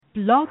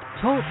Blog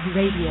Talk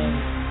Radio.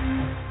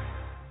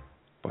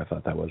 I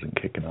thought that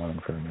wasn't kicking on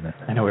for a minute.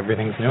 I know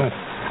everything's new.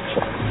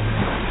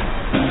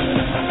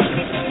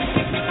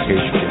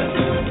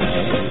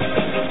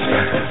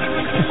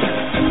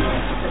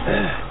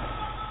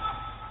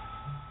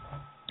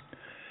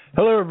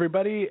 Hello,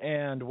 everybody,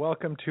 and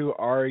welcome to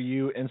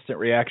RU Instant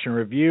Reaction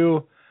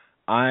Review.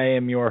 I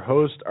am your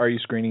host,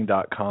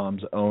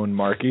 RUScreening.com's own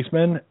Mark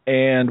Eastman,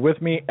 and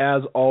with me,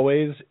 as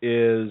always,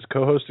 is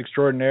co-host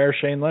extraordinaire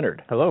Shane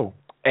Leonard. Hello.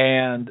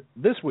 And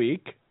this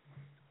week,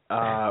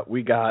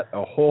 we got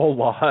a whole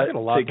lot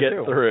to get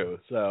through.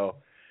 So,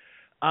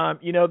 I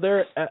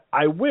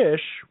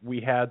wish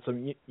we had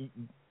some.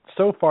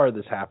 So far,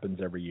 this happens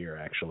every year,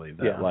 actually.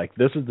 Like,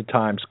 this is the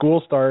time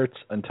school starts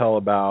until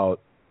about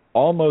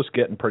almost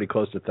getting pretty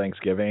close to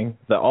Thanksgiving.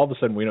 That all of a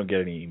sudden we don't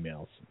get any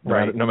emails.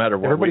 No matter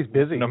what. Everybody's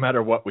busy. No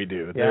matter what we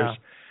do. Yeah.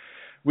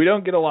 We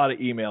don't get a lot of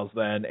emails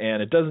then,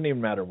 and it doesn't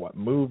even matter what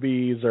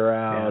movies are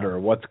out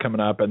or what's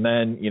coming up. And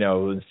then,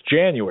 it's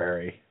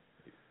January.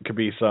 It could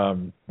be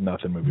some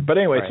nothing movie. But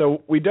anyway,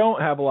 So we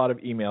don't have a lot of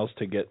emails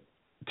to get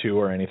to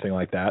or anything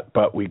like that,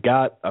 but we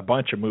got a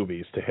bunch of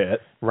movies to hit.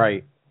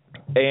 Right.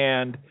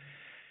 And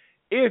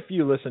if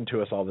you listen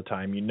to us all the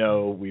time,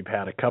 we've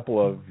had a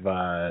couple of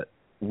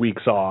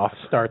weeks off.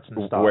 Starts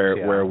and stops,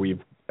 where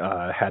we've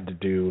had to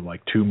do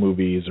like two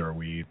movies or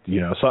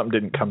something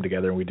didn't come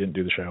together and we didn't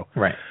do the show.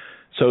 Right.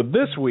 So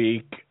this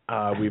week,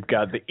 we've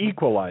got The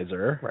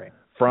Equalizer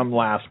from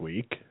last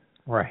week.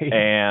 Right.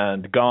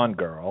 And Gone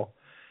Girl.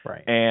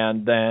 Right.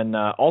 And then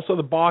also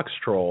The Box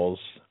Trolls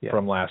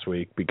from last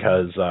week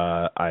because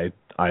I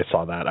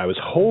saw that. I was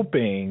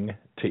hoping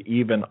to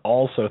even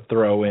also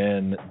throw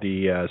in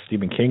the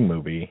Stephen King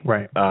movie.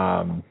 Right.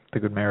 The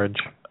Good Marriage.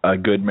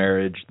 The Good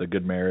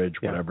Marriage,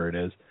 whatever it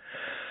is.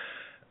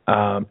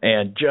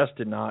 And just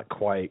did not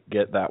quite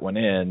get that one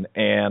in.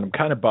 And I'm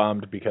kind of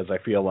bummed because I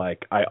feel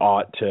like I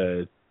ought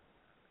to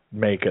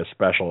make a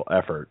special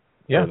effort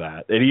for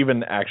that. It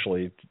even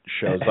actually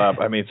shows up.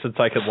 I mean, since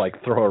I could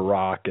throw a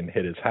rock and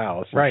hit his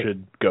house, I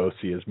should go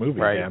see his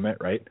movie, damn it,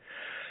 right?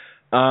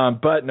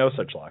 But no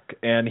such luck.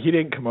 And he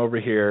didn't come over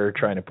here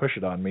trying to push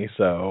it on me,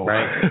 so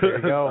there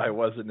you go. I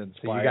wasn't inspired.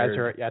 So you guys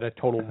are at a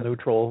total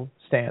neutral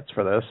stance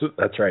for this.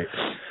 That's right.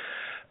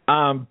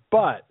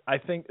 But I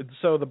think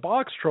so. The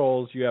Box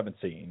Trolls you haven't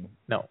seen,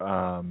 no.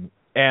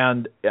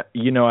 And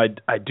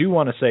I do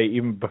want to say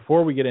even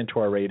before we get into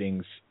our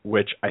ratings,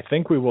 which I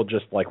think we will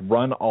just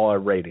run all our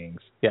ratings.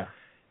 Yeah.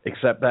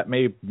 Except that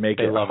may make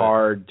it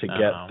hard to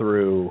get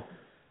through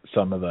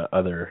some of the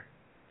other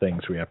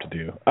things we have to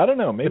do. I don't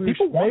know. Maybe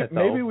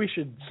maybe we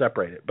should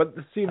separate it. But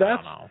see,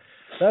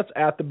 that's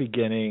at the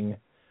beginning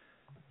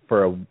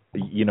for a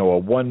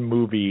one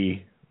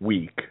movie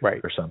week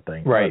or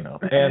something. Right. I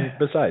don't know. And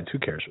besides, who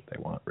cares what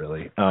they want,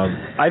 really?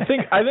 I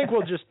think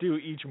we'll just do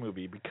each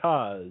movie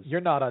because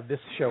you're not on this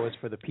show is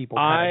for the people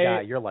kind of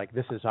guy. You're like,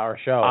 this is our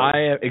show.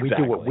 Exactly. We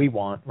do what we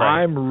want.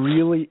 Right? I'm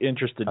really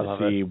interested to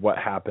see what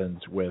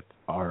happens with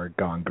our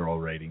Gone Girl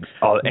ratings.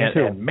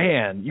 And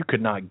man, you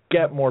could not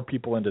get more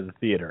people into the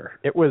theater.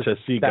 It was to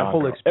see that Gone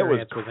whole Girl.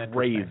 experience was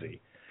crazy. Interesting.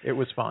 It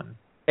was fun,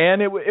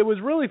 and it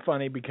was really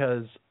funny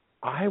because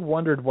I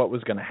wondered what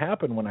was going to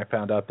happen when I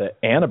found out that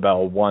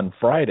Annabelle won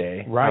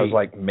Friday. Right. I was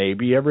like,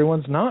 maybe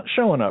everyone's not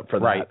showing up for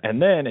that. Right. And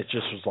then it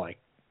just was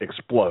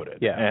exploded.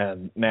 Yeah.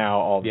 And now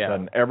all of a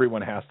sudden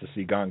everyone has to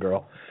see Gone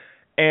Girl.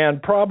 And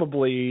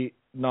probably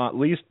not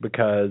least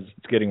because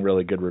it's getting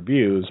really good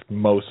reviews,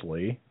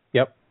 mostly.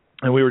 Yep.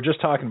 And we were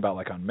just talking about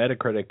on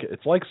Metacritic,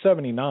 it's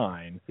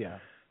 79. Yeah.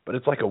 But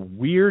it's a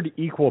weird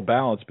equal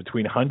balance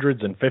between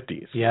hundreds and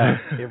 50s. Yeah,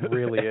 it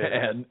really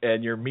is.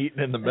 and you're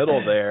meeting in the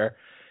middle there.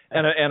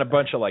 And a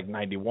bunch of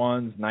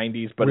 91s,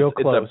 90s, but it's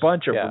a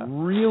bunch of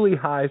really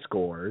high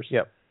scores.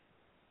 Yep.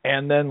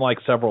 And then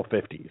several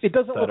 50s. It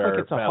doesn't look like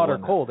it's a hot or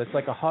cold. It's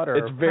a hot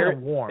or kind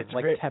of warm,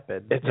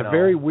 tepid. It's a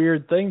very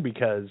weird thing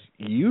because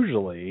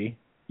usually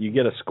you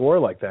get a score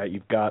like that,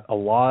 you've got a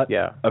lot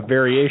of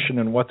variation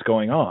in what's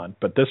going on.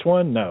 But this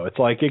one, no. It's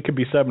it could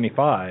be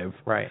 75.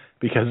 Right.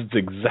 Because it's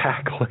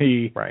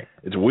exactly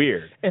It's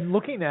weird. And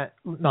looking at,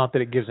 not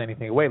that it gives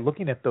anything away,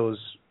 looking at those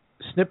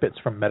snippets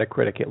from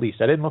Metacritic, at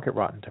least. I didn't look at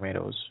Rotten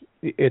Tomatoes.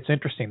 It's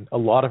interesting. A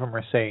lot of them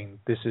are saying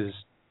this is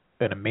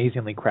an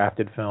amazingly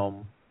crafted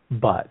film,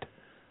 but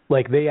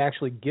they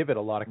actually give it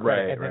a lot of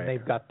credit. And then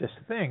they've got this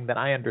thing that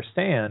I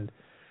understand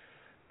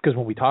because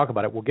when we talk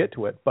about it, we'll get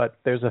to it. But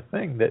there's a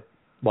thing that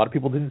a lot of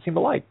people didn't seem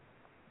to like.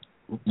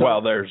 So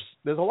well, there's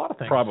a lot of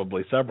things.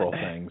 Probably several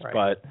things,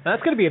 but and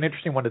that's going to be an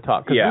interesting one to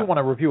talk because we want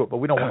to review it, but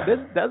we don't want.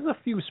 There's a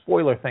few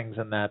spoiler things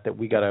in that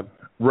we got to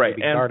guard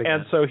against.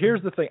 And so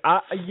here's the thing.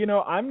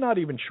 I'm not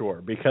even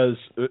sure because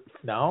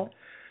I'm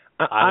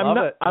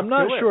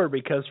not sure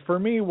because for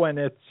me when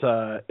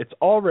it's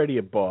already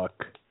a book.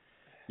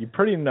 You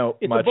pretty much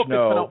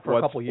know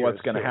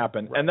what's going to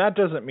happen. Right. And that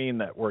doesn't mean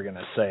that we're going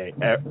to say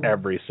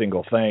every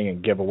single thing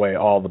and give away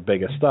all the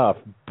biggest stuff.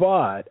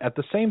 But at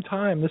the same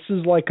time, this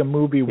is a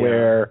movie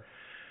where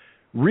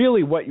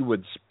really what you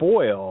would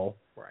spoil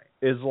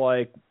is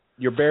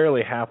you're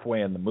barely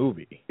halfway in the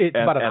movie. It's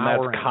about an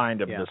hour that's in.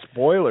 kind of Yeah. the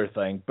spoiler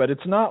thing, but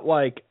it's not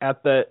like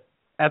at the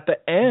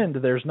end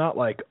there's not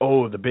like,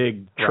 oh, the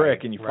big trick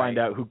Right, and you right. find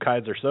out who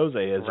Kaiser Soze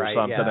is Right, or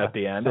something yeah. at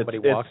the end. Somebody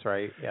walks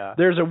right. Yeah.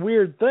 There's a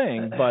weird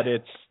thing, but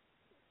it's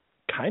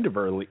kind of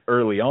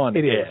early on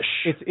It ish.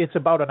 is. It's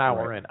about an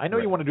hour Right, in. I know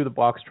you right. want to do the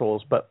box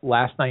trolls, but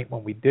last night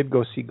when we did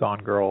go see Gone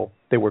Girl,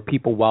 there were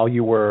people while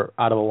you were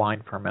out of the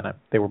line for a minute.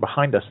 They were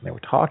behind us and they were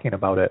talking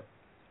about it,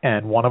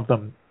 and one of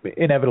them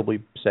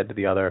inevitably said to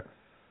the other,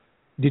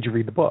 "Did you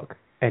read the book?"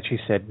 And she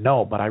said,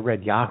 "No, but I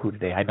read Yahoo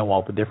today. I know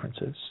all the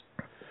differences."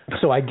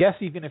 So I guess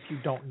even if you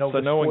don't know So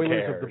the no one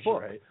spoilers cares, of the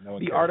book, right? No one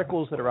the cares.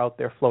 articles that are out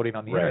there floating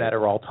on the Right. internet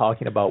are all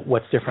talking about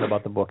what's different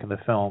about the book and the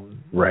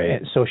film. Right.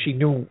 And so she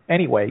knew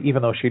anyway,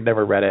 even though she'd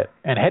never read it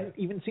and hadn't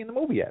even seen the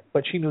movie yet,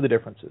 but she knew the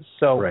differences.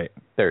 So Right.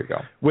 there you go.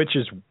 Which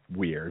is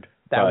weird.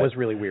 That but- was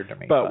really weird to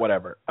me. But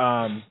whatever.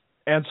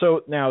 And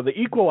so now the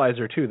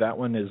Equalizer too. That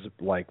one is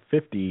like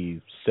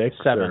 56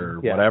 7, or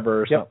yeah.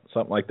 whatever, Yep.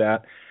 something like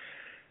that.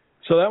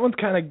 So that one's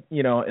kind of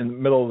in the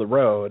middle of the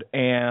road,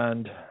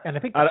 and And I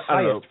think the I don't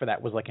know. highest for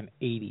that was like an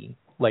 80.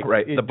 Like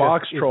right, it the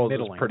box just is trolls is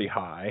middling. pretty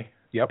high.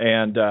 Yep.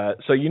 And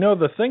so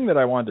the thing that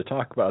I wanted to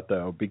talk about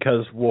though,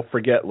 because we'll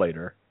forget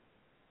later,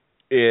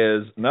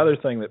 is another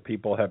thing that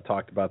people have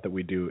talked about that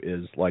we do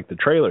is like the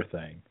trailer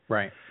thing.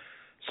 Right.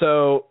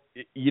 So,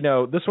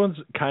 this one's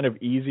kind of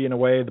easy in a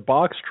way. The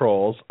box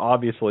trolls,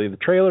 obviously, the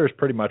trailer is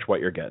pretty much what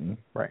you're getting.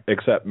 Right.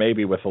 Except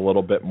maybe with a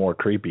little bit more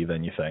creepy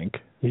than you think.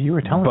 You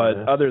were telling me But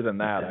this. other than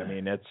that, I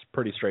mean, it's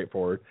pretty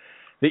straightforward.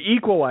 The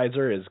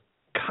Equalizer is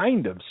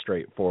kind of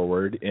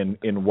straightforward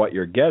in what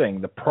you're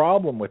getting. The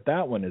problem with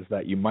that one is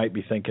that you might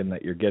be thinking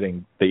that you're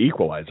getting the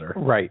Equalizer.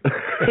 Right.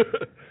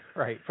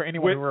 Right. For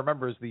anyone who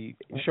remembers the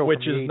show,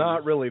 Which from the is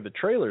not 80s. really the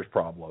trailer's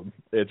problem.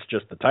 It's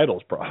just the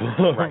title's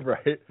problem. Right.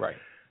 Right.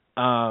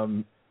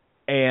 Right.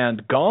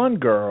 And Gone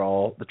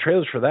Girl, the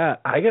trailers for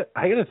that, I got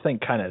to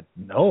think kind of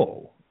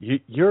no.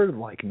 You're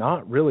like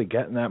not really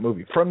getting that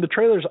movie from the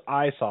trailers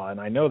I saw, and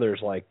I know there's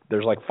like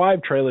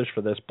 5 trailers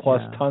for this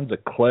plus tons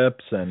of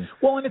clips and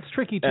it's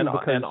tricky too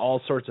because and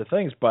all sorts of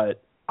things.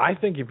 But I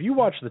think if you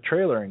watch the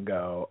trailer and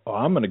go, "Oh,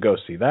 I'm going to go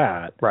see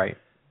that," right.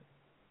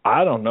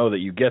 I don't know that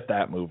you get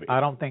that movie.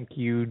 I don't think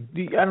you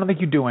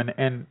do.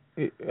 And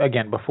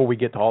again, before we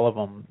get to all of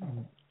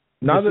them,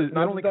 not this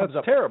only comes that's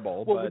up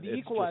terrible, well, but with the it's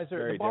Equalizer, just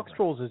very the Box different.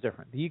 Trolls is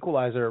different. The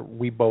Equalizer,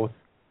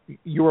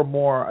 you are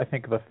more, I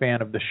think, of a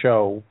fan of the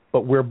show,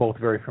 but we're both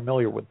very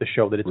familiar with the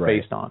show that it's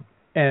Right. based on.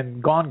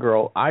 And Gone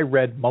Girl, I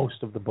read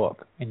most of the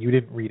book, and you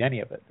didn't read any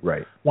of it.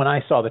 Right. When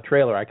I saw the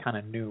trailer, I kind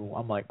of knew.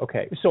 I'm like,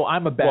 okay, so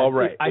I'm a bad. Well,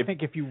 right. I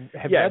think if you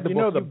have read the you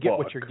book, know the you get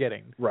what book. you're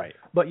getting. Right.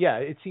 But yeah,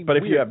 it seems. But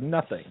if weird. you have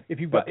nothing, if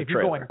you but the if you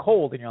go in trailer.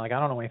 cold and you're like,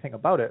 I don't know anything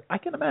about it, I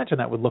can imagine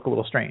that would look a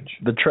little strange.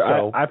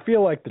 So, I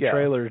feel like the yeah.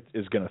 trailer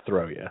is going to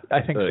throw you.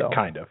 I think so.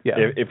 Kind of. Yeah.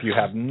 If you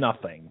have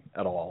nothing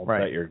at all Right.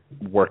 that you're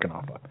working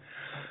off of.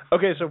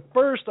 Okay, so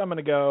first I'm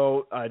going to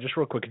go just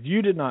real quick.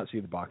 You did not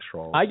see the Box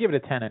Trolls. I give it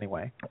a 10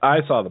 anyway. I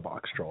saw the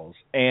Box Trolls,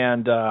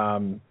 and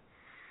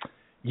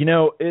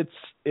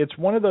it's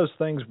one of those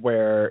things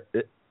where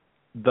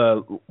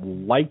the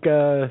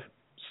Leica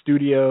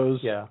Studios.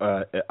 Yeah.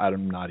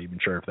 I'm not even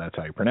sure if that's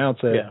how you pronounce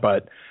it, Yeah.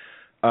 but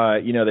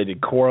they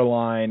did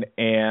Coraline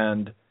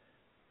and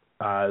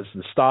it's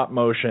the stop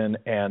motion,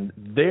 and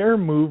their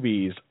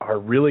movies are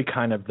really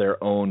kind of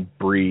their own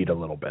breed a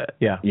little bit.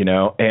 Yeah.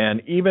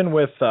 And even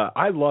with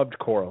I loved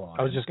Coraline.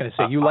 I was just going to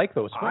say, you like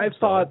those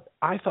films.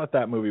 I thought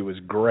that movie was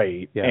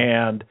great, Yeah.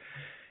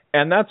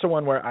 and that's the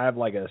one where I have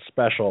like a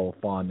special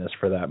fondness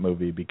for that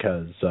movie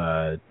because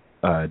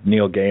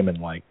Neil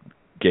Gaiman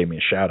gave me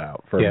a shout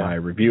out for my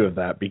review of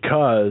that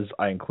because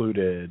I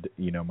included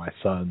my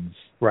son's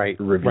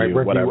review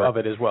whatever of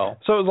it as well.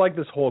 So it was like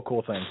this whole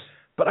cool thing.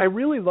 But I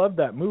really loved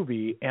that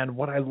movie, and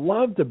what I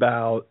loved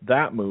about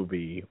that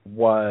movie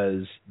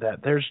was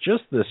that there's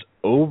just this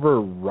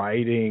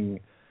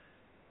overriding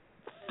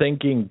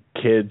thinking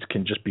kids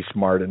can just be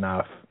smart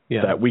enough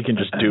that we can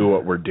just do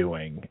what we're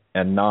doing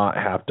and not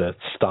have to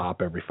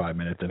stop every 5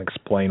 minutes and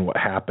explain what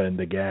happened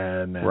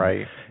again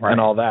and, and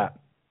all that.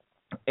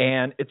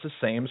 And it's the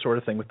same sort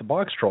of thing with the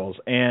Box Trolls.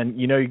 And,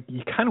 you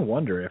kind of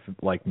wonder if,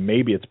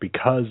 maybe it's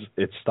because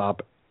it's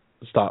stop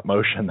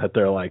motion that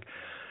they're like,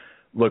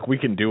 look, we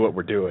can do what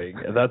we're doing,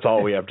 and that's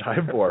all we have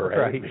time for,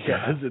 right?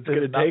 Because it's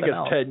going to take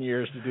us 10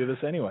 years to do this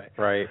anyway.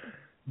 Right.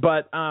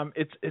 But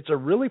it's a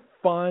really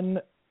fun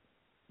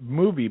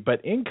movie,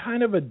 but in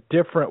kind of a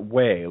different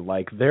way.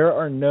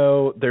 There's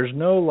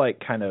no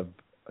kind of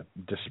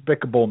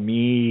Despicable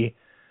Me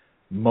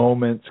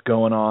moments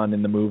going on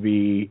in the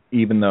movie,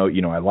 even though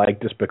I like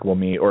Despicable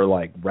Me or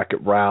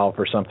Wreck-It Ralph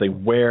or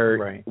something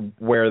where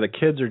the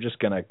kids are just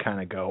gonna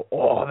kind of go,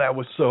 oh, that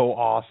was so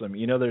awesome.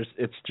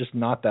 It's just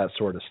not that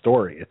sort of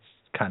story. It's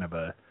kind of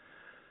a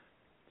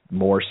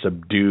more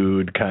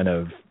subdued kind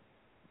of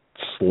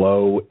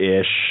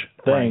slow-ish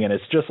thing, and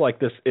it's just like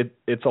this.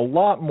 It's a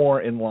lot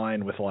more in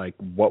line with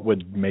what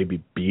would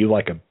maybe be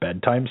like a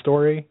bedtime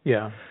story,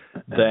 yeah,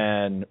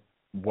 than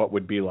what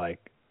would be like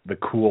the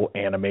cool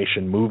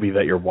animation movie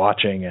that you're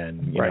watching,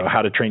 and you know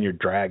How to Train Your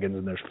Dragons,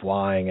 and there's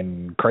flying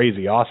and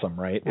crazy awesome,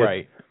 right?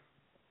 Right.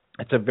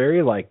 It's a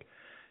very like,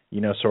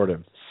 you know, sort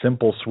of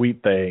simple,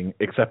 sweet thing,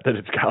 except that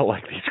it's got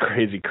like these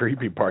crazy,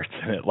 creepy parts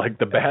in it. Like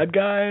the bad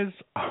guys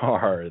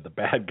are the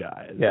bad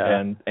guys,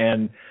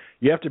 and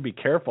you have to be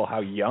careful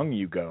how young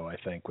you go, I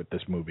think, with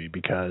this movie,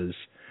 because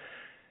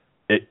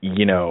it,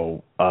 you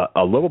know,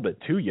 a little bit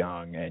too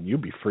young and you'll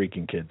be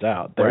freaking kids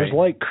out. There's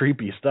like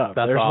creepy stuff.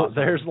 That's awesome.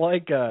 There's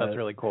like that's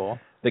really cool.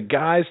 The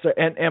guys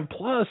and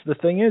plus the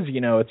thing is,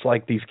 you know, it's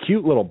like these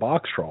cute little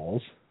box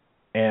trolls,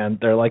 and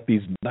they're like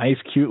these nice,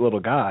 cute little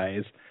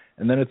guys.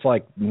 And then it's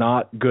like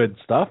not good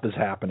stuff is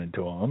happening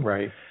to them.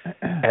 Right.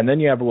 And then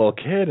you have a little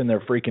kid and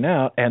they're freaking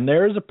out. And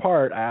there's a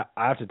part, I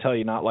have to tell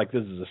you, not like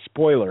this is a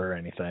spoiler or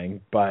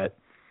anything, but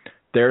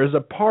there's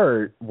a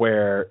part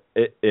where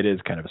it is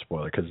kind of a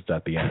spoiler because it's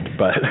at the end,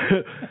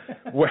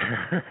 but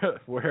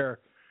where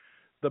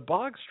the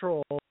box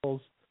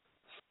trolls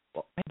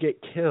get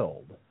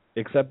killed.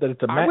 Except that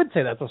it's I would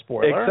say that's a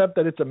spoiler. Except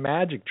that it's a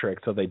magic trick,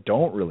 so they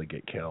don't really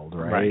get killed,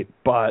 right?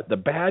 But the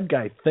bad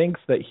guy thinks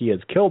that he has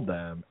killed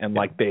them, and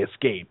like they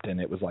escaped,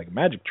 and it was like a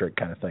magic trick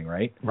kind of thing,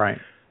 right? Right.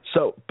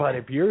 So, but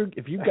if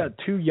you've got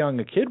too young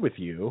a kid with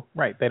you,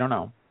 right, they don't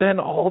know. Then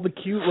all the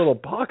cute little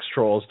box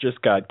trolls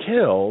just got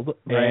killed,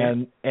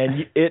 and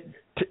it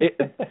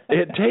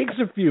takes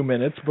a few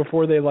minutes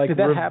before they like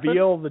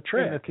reveal the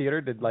trick. In the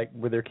theater,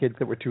 were there kids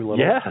that were too little?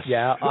 Yes.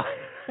 Yeah.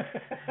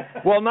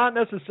 Well, not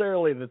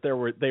necessarily that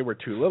they were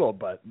too little,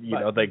 but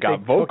they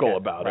got vocal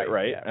about it,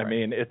 right? Yeah, I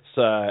mean, it's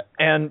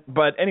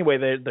but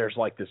anyway, there's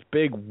like this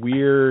big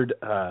weird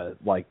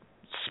like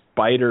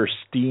spider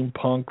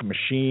steampunk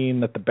machine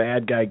that the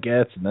bad guy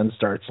gets, and then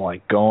starts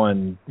like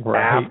going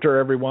after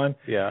everyone.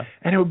 Yeah.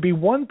 And it would be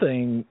one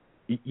thing,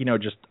 you know,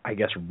 just I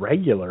guess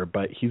regular,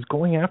 but he's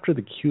going after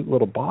the cute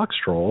little box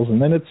trolls,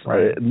 and then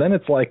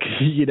it's like,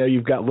 you know,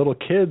 you've got little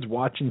kids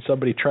watching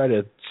somebody try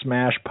to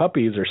smash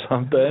puppies or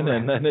something,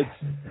 and then it's,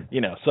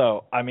 you know,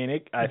 so I mean,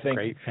 I think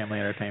great family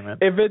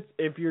entertainment.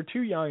 If you're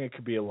too young, it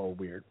could be a little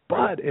weird,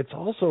 but it's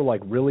also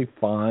like really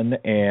fun,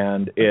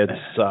 and it's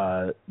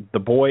the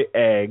boy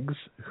Eggs,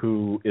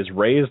 who is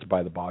raised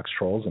by the box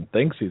trolls and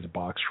thinks he's a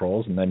box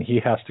trolls, and then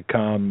he has to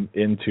come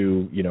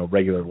into, you know,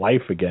 regular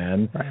life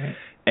again. Right.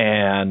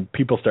 And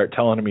people start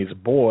telling him he's a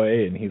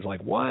boy, and he's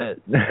like, what?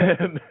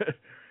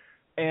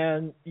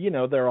 And, you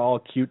know, they're all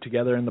cute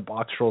together, and the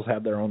box trolls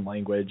have their own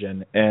language,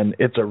 and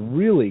it's a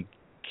really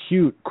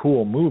cute,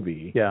 cool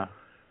movie. Yeah.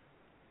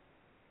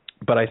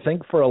 But I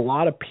think for a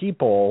lot of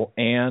people,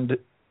 and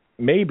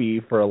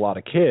maybe for a lot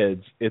of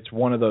kids, it's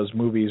one of those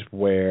movies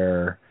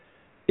where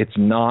it's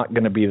not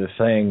going to be the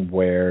thing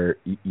where,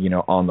 you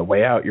know, on the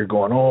way out, you're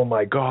going, oh,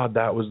 my God,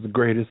 that was the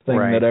greatest thing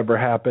that ever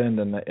happened,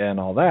 and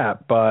all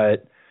that.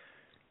 But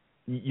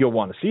you'll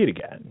want to see it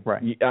again.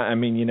 Right. I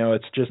mean, you know,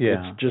 it's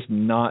just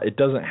not, it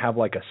doesn't have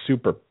like a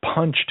super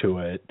punch to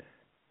it,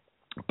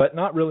 but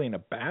not really in a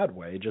bad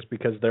way, just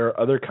because there are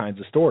other kinds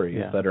of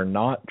stories that are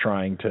not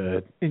trying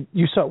to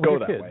you saw it go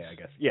with that kids. way, I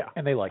guess. Yeah.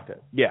 And they liked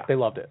it. Yeah. They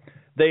loved it.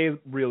 They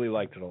really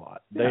liked it a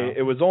lot.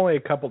 It was only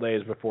a couple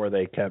days before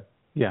they kept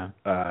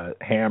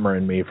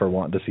hammering me for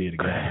wanting to see it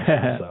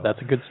again. So. That's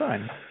a good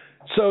sign.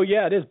 So,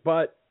 yeah, it is,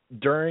 but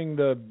during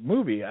the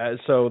movie,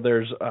 so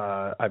there's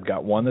I've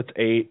got one that's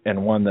 8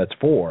 and one that's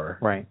 4.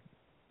 Right.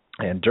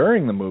 And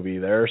during the movie,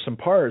 there are some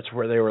parts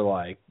where they were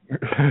like,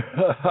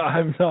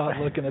 I'm not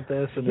looking at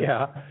this. And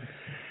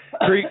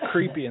it's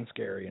creepy and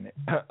scary. And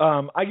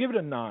I give it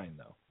a 9,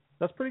 though.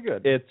 That's pretty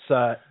good.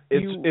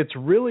 It's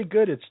really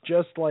good. It's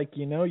just like,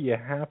 you know, you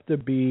have to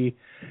be.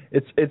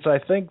 It's I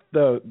think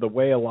the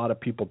way a lot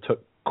of people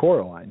took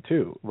Coraline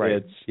too.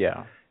 Right.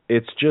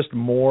 It's just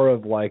more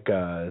of like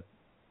a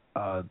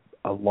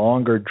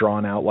longer,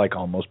 drawn out, like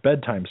almost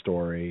bedtime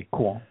story.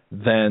 Cool.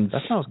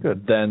 That sounds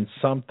good. Than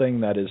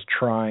something that is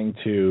trying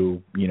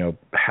to, you know,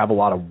 have a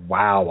lot of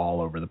wow all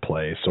over the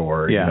place,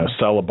 or you know,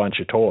 sell a bunch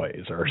of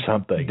toys or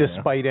something.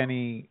 Despite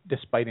any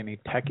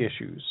tech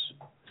issues,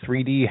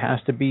 3D has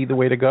to be the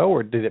way to go,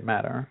 or did it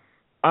matter?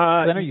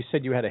 I know you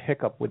said you had a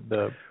hiccup with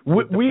the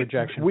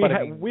projection.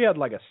 We had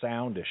like a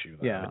sound issue.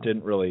 Though. Yeah. It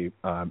didn't really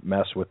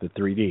mess with the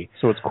 3D.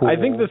 So it's cool. I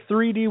think the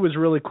 3D was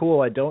really cool.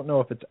 I don't know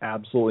if it's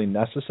absolutely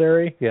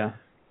necessary. Yeah.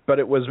 But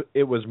it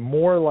was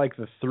more like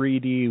the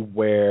 3D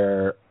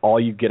where all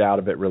you get out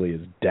of it really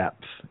is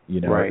depth.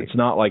 You know, right. It's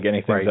not like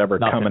anything's ever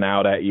coming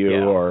out at you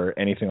or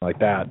anything like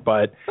that.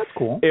 But that's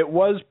cool. It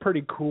was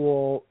pretty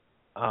cool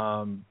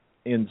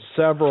in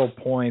several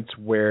points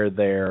where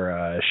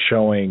they're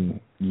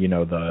showing, you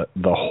know, the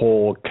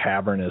whole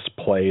cavernous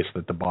place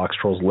that the box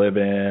trolls live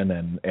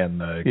in, and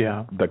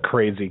the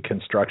crazy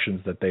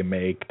constructions that they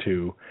make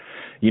to,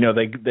 you know,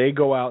 they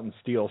go out and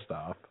steal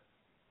stuff,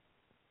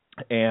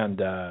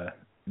 and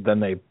then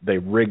they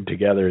rig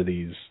together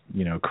these,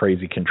 you know,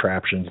 crazy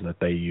contraptions that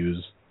they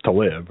use to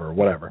live or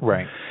whatever.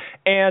 Right.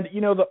 And,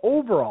 you know, the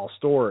overall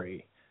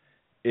story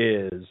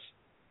is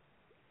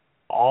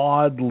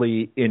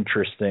oddly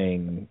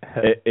interesting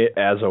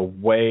as a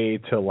way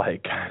to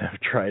like kind of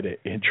try to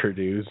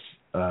introduce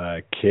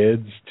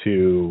kids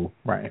to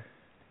right.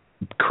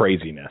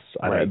 craziness,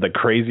 Right. the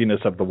craziness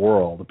of the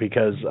world,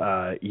 because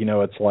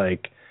it's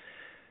like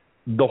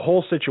the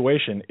whole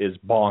situation is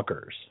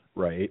bonkers,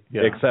 right?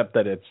 Yeah. Except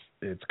that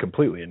it's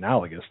completely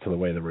analogous to the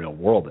way the real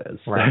world is.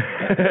 Right.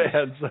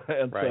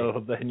 and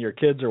so then your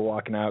kids are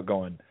walking out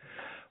going,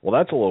 well,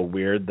 that's a little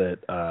weird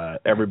that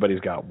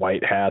everybody's got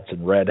white hats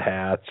and red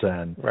hats,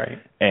 and right.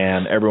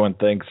 and everyone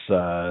thinks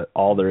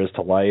all there is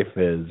to life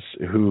is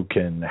who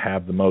can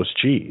have the most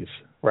cheese.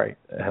 Right.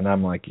 And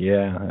I'm like,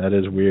 yeah, that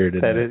is weird.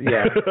 That is,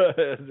 yeah.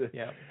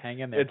 Yeah, hang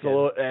in there. It's kid. a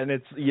little, and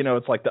it's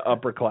it's like the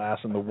upper class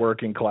and the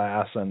working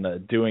class and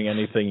the doing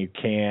anything you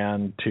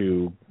can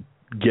to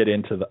get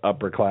into the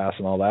upper class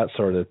and all that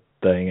sort of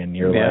thing. And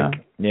you're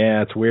like,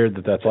 yeah, it's weird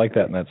that that's like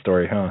that in that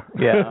story, huh?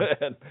 Yeah.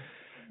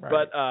 Right.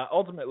 But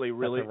ultimately,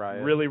 really,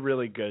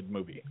 really good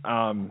movie.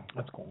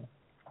 That's cool.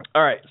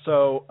 All right,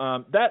 so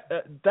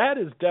that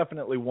is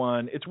definitely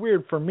one. It's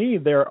weird for me.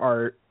 There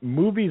are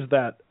movies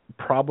that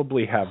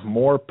probably have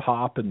more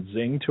pop and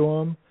zing to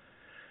them.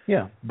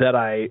 Yeah. That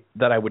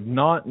I would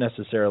not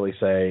necessarily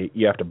say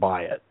you have to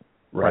buy it,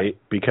 right?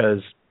 Because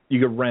you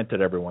can rent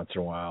it every once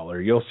in a while,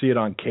 or you'll see it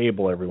on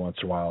cable every once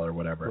in a while, or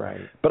whatever. Right.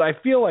 But I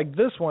feel like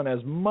this one, as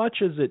much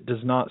as it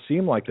does not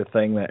seem like the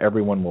thing that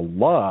everyone will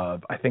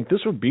love, I think this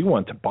would be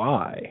one to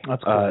buy.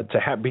 That's cool. To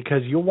have,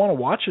 because you'll want to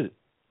watch it,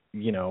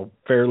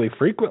 fairly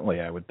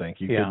frequently. I would think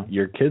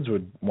your kids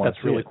would want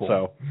to see really it.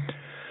 Cool.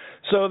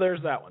 So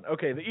there's that one.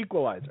 Okay, The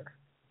Equalizer.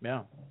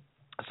 Yeah.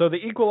 So The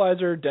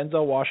Equalizer,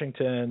 Denzel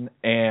Washington,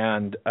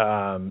 and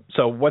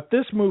so what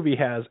this movie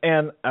has,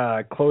 and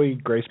Chloe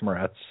Grace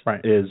Moretz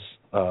is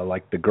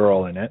like the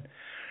girl in it.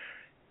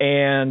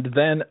 And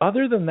then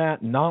other than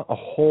that, not a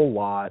whole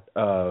lot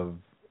of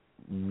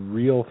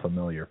real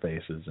familiar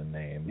faces and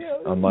names.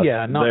 Unless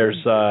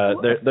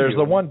there's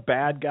the one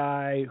bad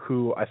guy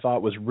who I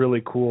thought was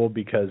really cool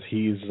because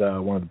he's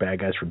one of the bad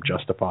guys from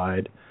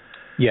Justified.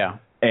 Yeah.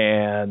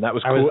 And that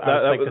was cool.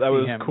 That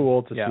was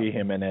cool to see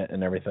him in it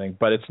and everything.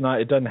 But it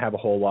doesn't have a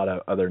whole lot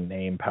of other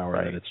name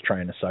power that it's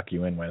trying to suck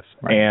you in with.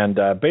 Right. And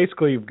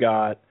basically you've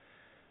got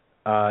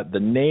the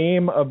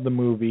name of the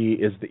movie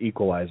is The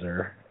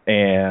Equalizer,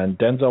 and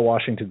Denzel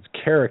Washington's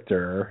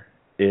character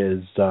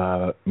is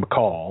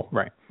McCall.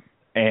 Right.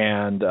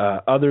 And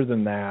other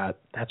than that,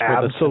 that's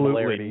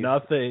absolutely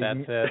nothing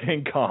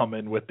in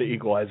common with The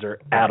Equalizer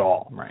at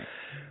all. Right.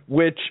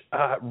 Which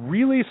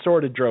really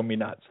sort of drove me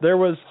nuts. There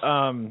was,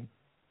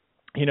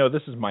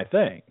 this is my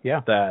thing.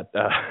 Yeah. That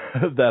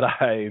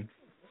I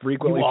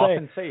frequently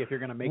often say if you're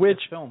going to make this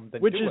film,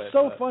 then which is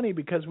so funny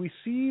because we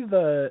see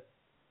the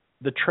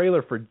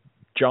trailer for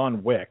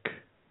John Wick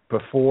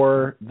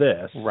before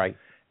this. Right.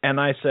 And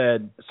I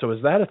said, so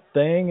is that a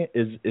thing?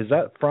 Is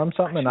that from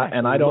something?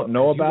 And I don't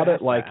know about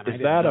it. Like,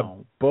 is that a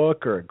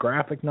book or a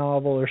graphic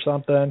novel or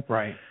something?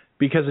 Right.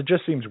 Because it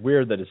just seems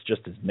weird that it's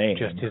just his name.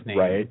 Just his name.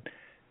 Right.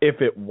 If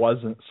it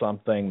wasn't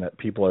something that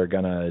people are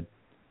going to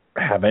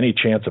have any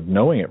chance of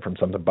knowing it from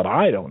something, but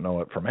I don't know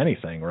it from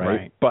anything,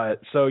 right?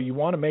 But so you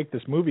want to make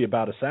this movie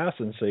about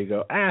assassins, so you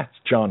go, it's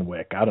John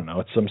Wick. I don't know.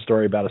 It's some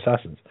story about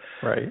assassins.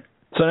 Right.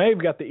 So now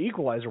you've got The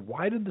Equalizer.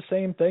 Why did the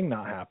same thing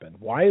not happen?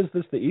 Why is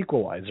this The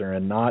Equalizer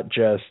and not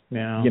just,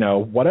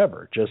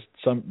 whatever, just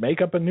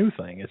make up a new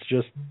thing? It's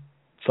just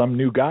some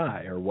new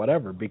guy or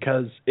whatever,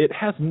 because it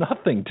has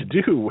nothing to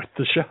do with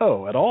the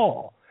show at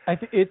all. I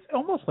think it's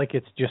almost like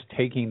it's just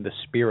taking the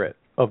spirit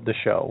of the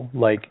show,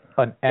 like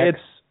an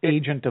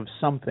ex-agent of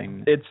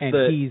something,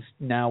 he's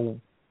now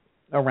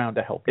around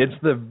to help him.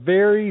 It's the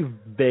very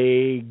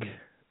vague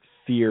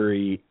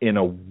theory, in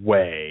a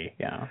way,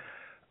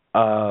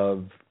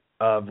 of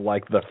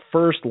like the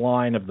first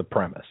line of the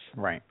premise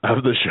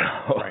of the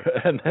show,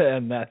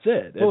 and that's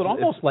it. Well,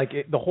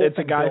 the whole it's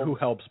a guy who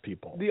helps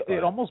people.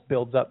 It almost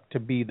builds up to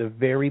be the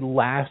very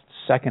last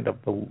second of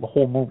the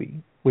whole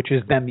movie, which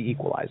is then The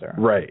Equalizer.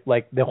 Right.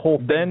 Like the whole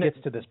thing gets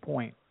to this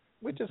point,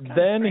 which is kind of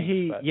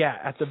strange,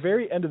 at the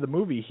very end of the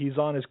movie, he's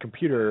on his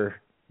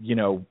computer,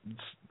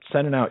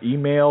 sending out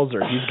emails,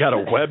 or he's got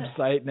a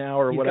website now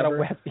or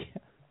whatever.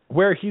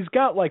 Where he's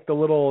got like the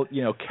little,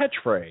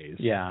 catchphrase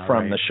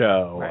from the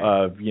show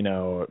of,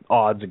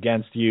 odds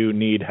against you,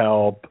 need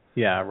help.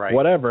 Yeah, right.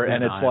 Whatever.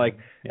 And it's like,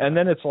 and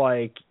then it's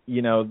like,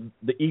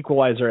 the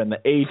Equalizer and the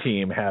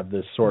A-Team have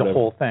this sort of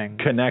whole thing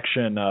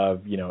connection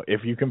of,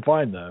 if you can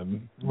find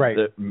them,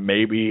 that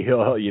maybe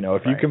he'll,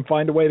 if you can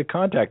find a way to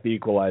contact the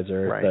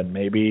Equalizer, then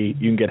maybe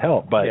you can get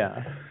help.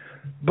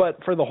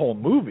 But for the whole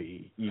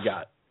movie, you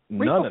got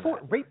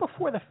right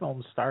before the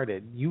film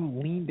started, you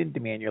leaned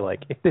into me and you're like,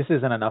 if this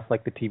isn't enough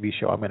like the TV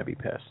show, I'm going to be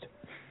pissed.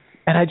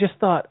 And I just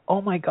thought,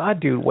 oh my God,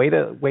 dude, way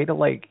to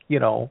like,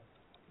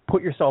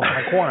 put yourself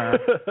in a corner.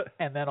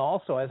 And then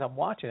also as I'm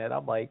watching it,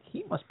 I'm like,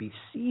 he must be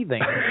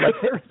seething. Like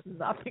there's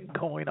nothing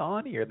going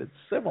on here that's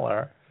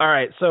similar. All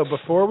right, so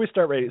before we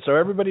start rating, so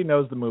everybody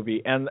knows the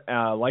movie, and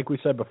like we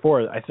said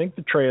before, I think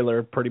the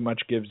trailer pretty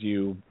much gives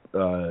you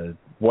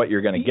what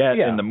you're going to get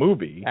in the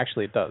movie.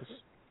 Actually, it does.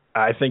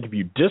 I think if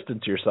you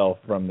distance yourself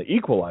from The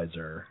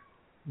Equalizer,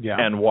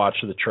 and watch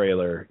the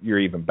trailer, you're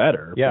even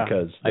better. Yeah,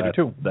 because I do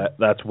too.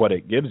 That's what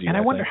it gives you. And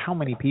I wonder how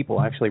many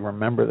people actually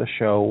remember the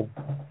show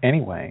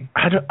anyway.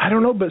 I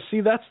don't know, but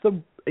see, that's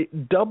the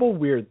double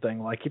weird thing.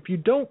 Like, if you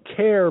don't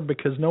care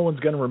because no one's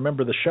going to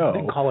remember the show,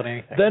 Then call it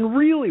anything. Then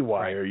really,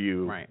 why are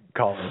you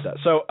calling it that?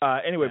 So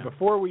anyway, Yeah.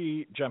 before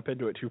we jump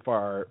into it too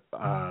far,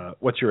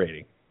 what's your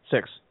rating?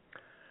 6.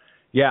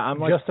 Yeah, I'm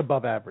like just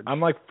above average.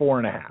 I'm like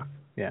 4.5.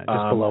 Yeah, just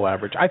below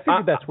average. I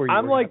figured that's where you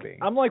were like going to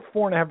be. I'm like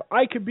 4.5.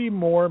 I could be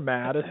more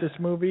mad at this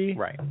movie,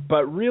 Right.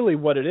 But really,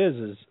 what it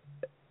is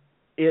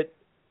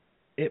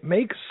it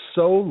makes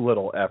so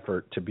little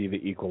effort to be the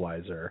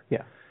Equalizer.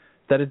 Yeah.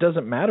 That it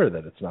doesn't matter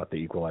that it's not the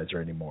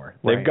Equalizer anymore.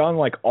 Right. They've gone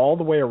like all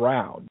the way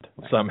around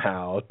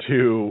somehow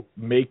to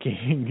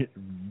making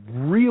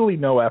really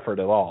no effort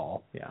at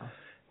all. Yeah.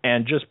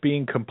 And just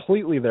being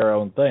completely their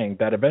own thing,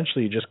 that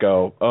eventually you just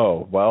go,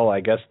 oh, well,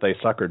 I guess they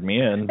suckered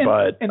me in,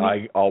 but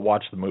I'll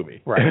watch the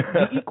movie. Right.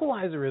 The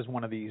Equalizer is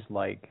one of these,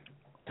 like,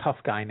 tough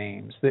guy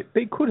names that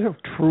they could have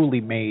truly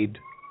made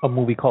a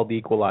movie called The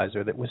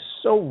Equalizer that was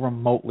so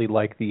remotely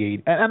like the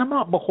 80s. And I'm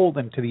not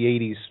beholden to the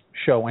 80s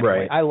show anyway.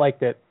 Right. I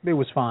liked it. It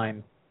was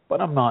fine,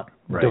 but I'm not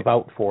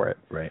devout for it.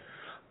 Right.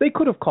 They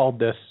could have called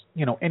this,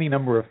 any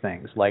number of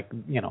things, like,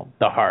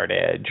 The Hard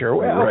Edge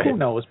or who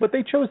knows. But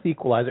they chose The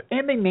Equalizer,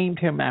 and they named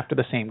him after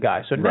the same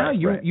guy. So now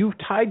you've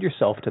tied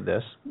yourself to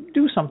this.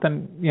 Do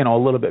something, a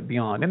little bit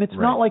beyond. And it's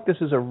not like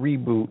this is a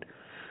reboot.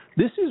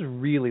 This is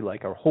really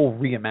like a whole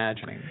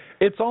reimagining.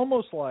 It's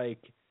almost like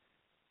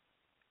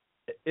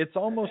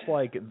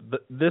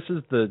this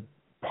is the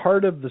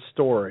part of the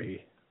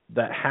story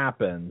that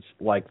happens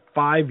like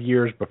 5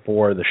 years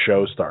before the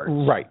show starts.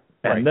 Right.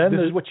 And then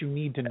this is what you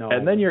need to know.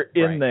 And then you're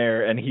in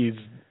there, and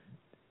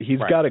he's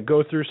got to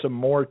go through some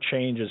more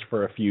changes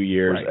for a few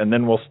years, and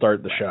then we'll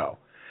start the show.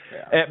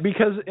 Yeah.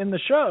 Because in the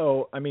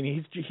show, I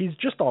mean, he's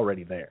just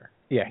already there.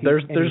 Yeah,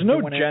 there's no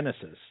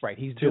genesis. Right,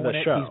 he's to doing the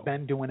it. show. He's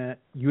been doing it.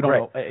 You don't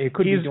know. It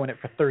could be doing it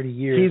for 30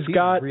 years. He's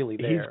got really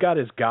there. He's got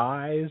his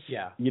guys.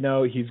 Yeah.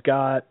 He's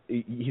got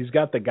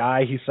the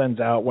guy he sends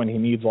out when he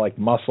needs like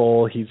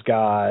muscle. He's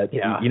got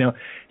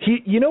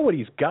what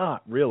he's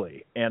got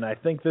really. And I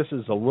think this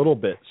is a little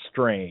bit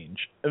strange.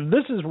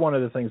 This is one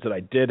of the things that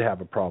I did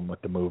have a problem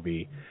with the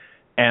movie,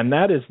 and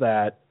that is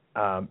that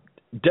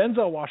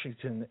Denzel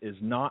Washington is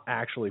not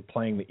actually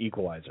playing the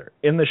Equalizer.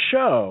 In the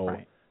show,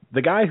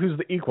 the guy who's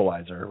the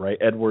Equalizer, right?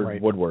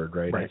 Edward Woodward,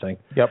 right? I think.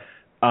 Yep.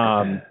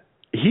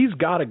 He's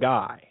got a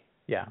guy.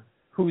 Yeah.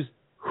 Who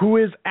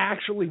is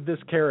actually this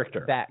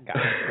character. That guy,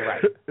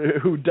 right.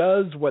 Who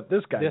does what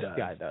this guy does. This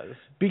guy does.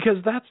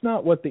 Because that's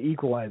not what the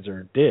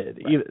Equalizer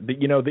did. Right.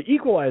 The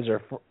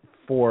Equalizer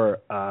for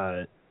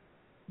I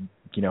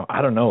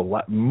don't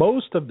know,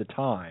 most of the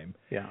time,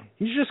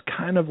 he's just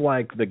kind of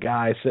like the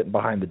guy sitting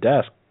behind the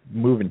desk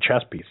moving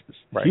chess pieces.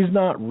 Right. He's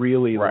not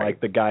really like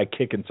the guy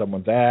kicking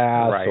someone's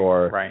ass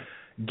or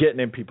getting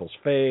in people's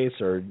face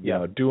or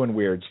doing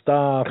weird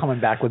stuff. Coming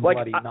back with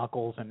bloody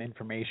knuckles and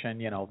information,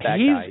 that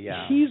guy.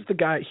 Yeah. He's the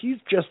guy. He's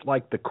just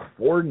like the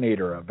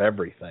coordinator of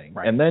everything.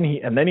 Right. And then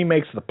he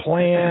makes the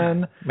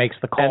plan, makes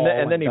the call,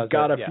 and then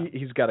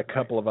he's got a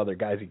couple of other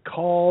guys he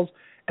calls.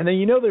 And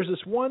then there's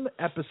this one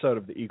episode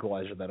of The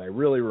Equalizer that I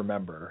really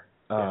remember.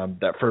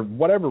 That for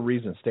whatever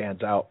reason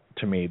stands out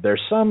to me.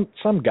 There's some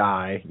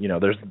guy,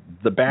 there's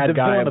the bad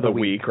guy of the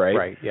week, right?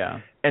 Right, yeah.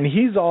 And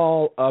he's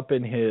all up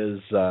in his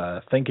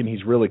thinking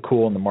he's really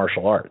cool in the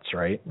martial arts,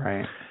 right?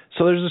 Right.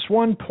 So there's this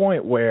one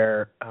point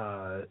where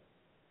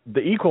the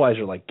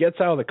Equalizer gets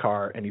out of the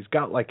car and he's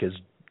got his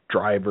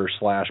driver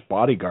 /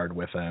 bodyguard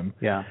with him.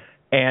 Yeah.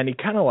 And he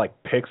kind of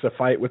picks a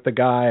fight with the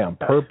guy on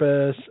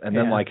purpose, and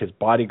then his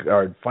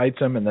bodyguard fights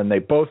him, and then they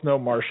both know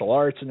martial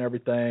arts and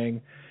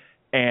everything.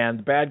 And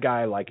the bad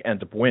guy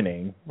ends up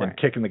winning and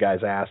kicking the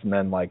guy's ass, and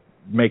then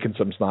making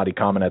some snotty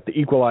comment at the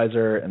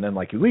Equalizer, and then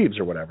he leaves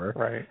or whatever.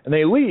 Right. And then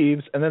he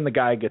leaves, and then the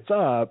guy gets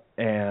up,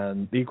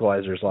 and the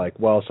Equalizer's like,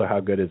 well, so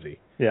how good is he?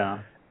 Yeah.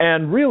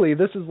 And really,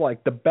 this is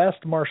the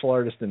best martial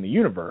artist in the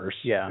universe.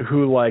 Yeah.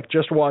 Who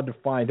just wanted to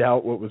find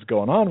out what was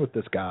going on with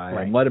this guy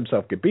and let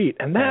himself get beat.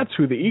 And that's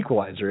who the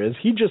Equalizer is.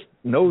 He just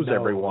knows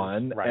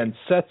everyone and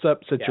sets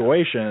up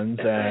situations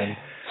and.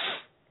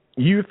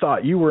 You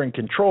thought you were in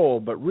control,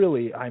 but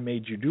really I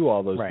made you do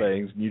all those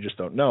things, and you just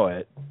don't know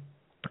it.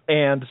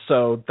 And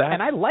so that,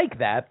 and I like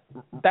that.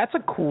 That's a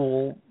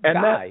cool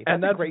guy.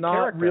 That's a great not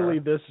character. Really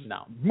this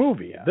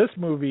movie. Yeah. This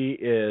movie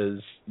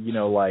is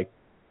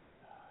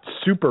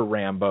Super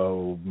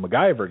Rambo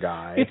MacGyver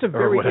guy. It's a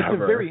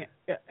very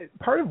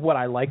part of what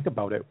I liked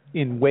about it.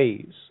 In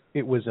ways,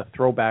 it was a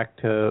throwback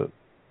to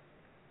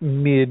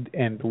mid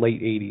and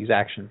late 80s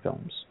action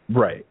films.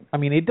 Right. I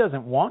mean, it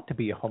doesn't want to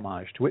be a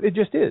homage to it. It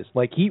just is.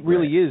 He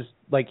really is.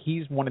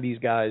 He's one of these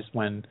guys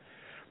when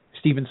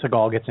Steven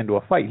Seagal gets into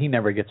a fight, he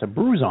never gets a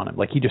bruise on him.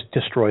 He just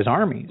destroys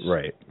armies.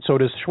 Right. So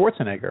does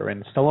Schwarzenegger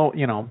and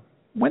Stallone.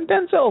 When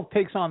Denzel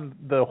takes on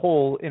the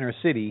whole inner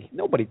city,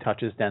 nobody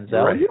touches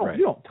Denzel. Right,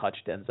 you don't touch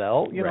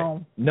Denzel. You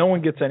know. No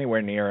one gets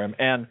anywhere near him.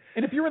 And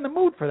if you're in the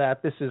mood for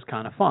that, this is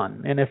kind of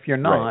fun. And if you're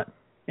not,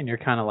 And you're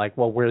kind of like,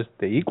 well, where's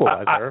the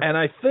Equalizer? And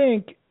I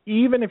think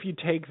even if you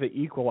take the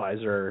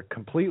Equalizer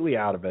completely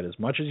out of it as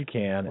much as you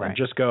can and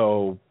just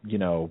go, you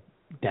know,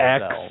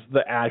 Denzel. X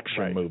the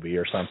action movie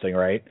or something,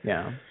 right?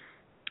 Yeah.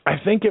 I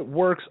think it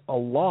works a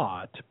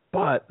lot,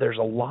 but there's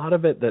a lot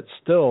of it that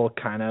still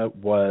kind of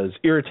was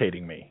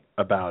irritating me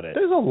about it.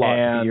 There's a lot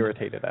to be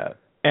irritated at.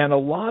 And a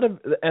lot of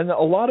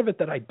it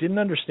that I didn't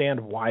understand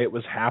why it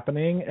was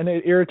happening, and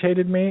it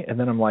irritated me. And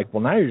then I'm like,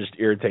 well, now you're just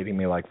irritating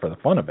me, like, for the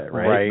fun of it,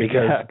 right? Right.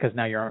 Because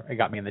now it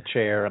got me in the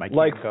chair and I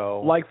can't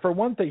go. Like, for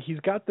one thing, he's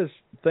got this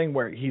thing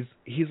where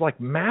he's like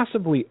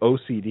massively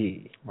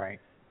OCD, right?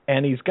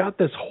 And he's got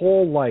this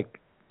whole like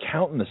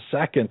counting the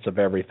seconds of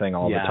everything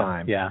all the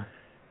time. Yeah.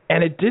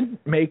 And it didn't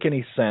make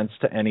any sense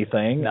to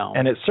anything. No.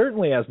 And it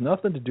certainly has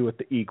nothing to do with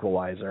the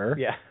Equalizer.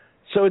 Yeah.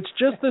 So it's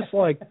just this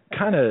like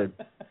kind of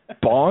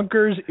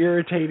bonkers,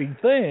 irritating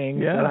thing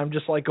that I'm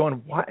just like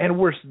going, why? And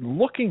we're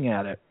looking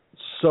at it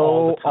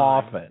so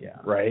often,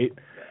 right?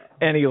 Yeah.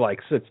 And he like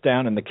sits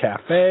down in the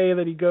cafe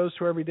that he goes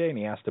to every day, and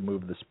he has to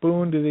move the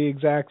spoon to the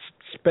exact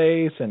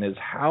space, and his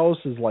house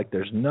is like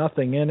there's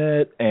nothing in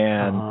it,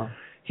 and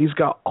he's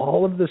got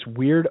all of this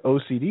weird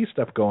OCD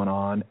stuff going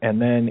on,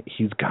 and then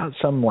he's got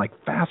some like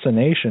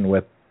fascination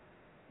with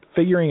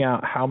figuring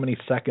out how many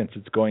seconds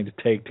it's going to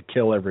take to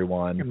kill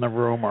everyone in the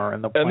room or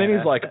in the planet. And then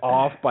he's like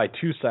off by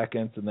 2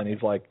 seconds, and then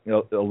he's like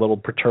a little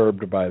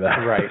perturbed by that.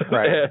 Right.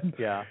 and,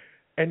 yeah.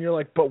 And you're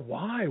like, but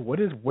why?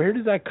 Where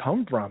does that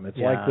come from? It's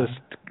like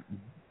this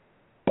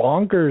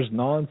bonkers,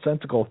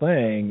 nonsensical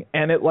thing,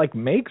 and it like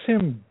makes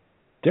him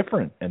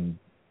different and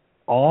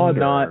odd.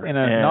 Not in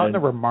a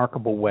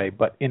remarkable way,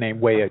 but in a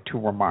way to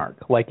remark.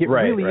 Like it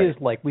really is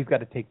like, we've got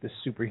to take this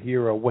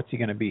superhero. What's he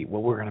going to be?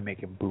 Well, we're going to make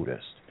him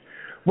Buddhist.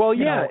 Well,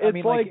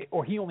 it's like,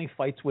 or he only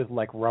fights with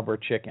like rubber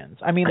chickens.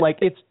 I mean, like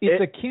it's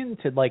akin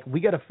to like, we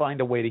got to find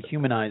a way to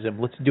humanize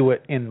him. Let's do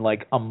it in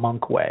like a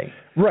monk way,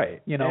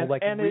 right? You know,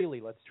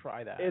 really, let's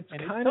try that. It's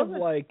kind of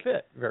like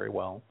fit very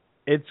well.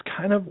 It's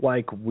kind of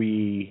like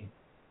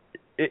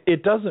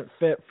it doesn't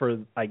fit for,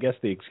 I guess,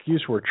 the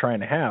excuse we're trying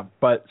to have.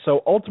 But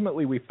so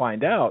ultimately, we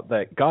find out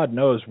that God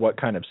knows what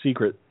kind of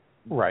secret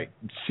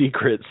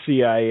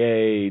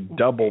CIA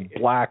double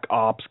black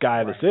ops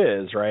guy this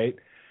is, right?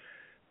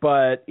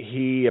 But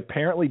he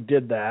apparently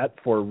did that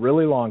for a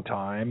really long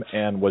time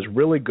and was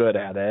really good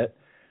at it.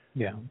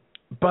 Yeah.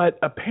 But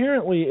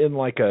apparently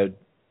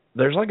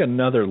there's like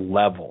another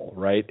level,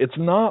 right? It's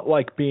not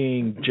like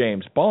being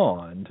James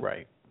Bond.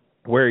 Right.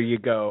 Where you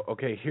go,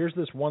 okay, here's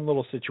this one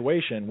little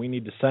situation. We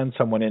need to send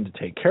someone in to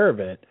take care of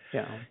it.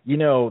 Yeah. You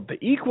know, the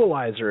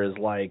Equalizer is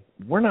like,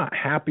 we're not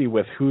happy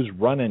with who's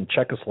running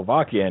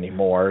Czechoslovakia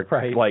anymore.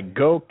 Right. Like,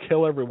 go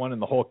kill everyone in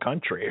the whole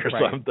country or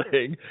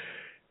something.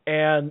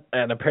 And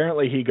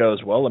apparently he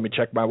goes, well, let me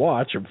check my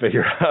watch and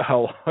figure out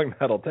how long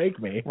that'll take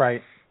me.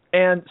 Right.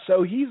 And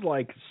so he's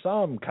like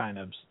some kind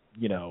of,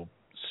 you know,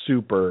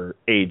 super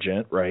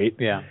agent, right?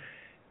 Yeah.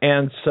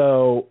 And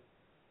so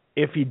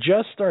if he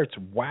just starts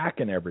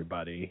whacking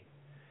everybody,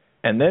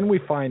 and then we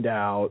find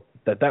out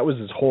that was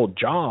his whole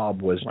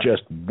job was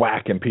just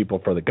whacking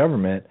people for the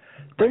government,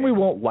 then we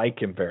won't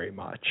like him very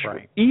much.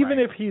 Right. Even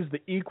if he's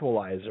the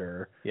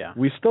Equalizer,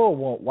 we still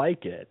won't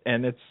like it.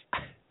 And it's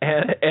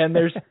and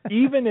there's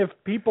even if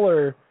people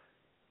are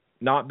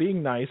not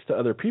being nice to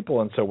other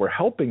people and so we're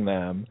helping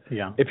them,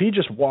 if he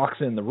just walks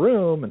in the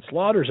room and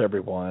slaughters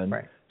everyone,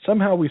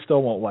 somehow we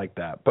still won't like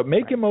that. But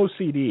make him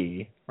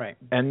OCD,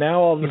 and now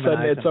all of a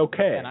sudden it's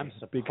okay. And I'm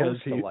supposed because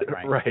to like,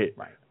 right.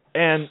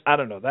 And I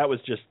don't know, that was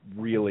just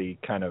really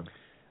kind of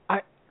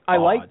I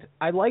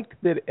liked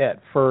that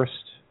at first.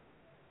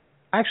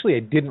 Actually, I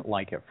didn't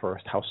like at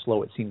first how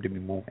slow it seemed to be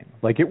moving.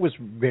 Like, it was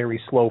very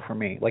slow for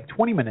me. Like,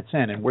 20 minutes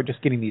in, and we're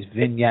just getting these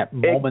vignette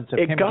moments of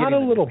him getting got a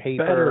little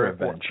paper. better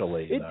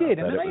eventually. It did,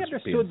 and then I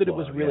understood that it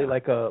was really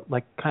like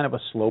kind of a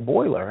slow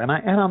boiler, and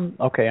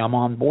I'm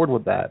on board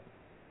with that.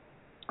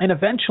 And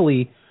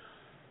eventually,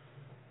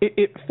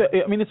 it's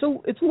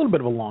a little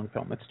bit of a long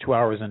film. It's 2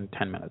 hours and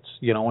 10 minutes,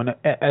 you know. And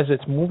as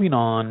it's moving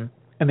on,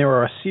 and there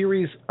are a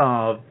series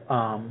of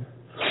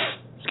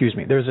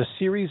there's a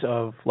series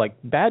of like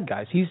bad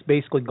guys. He's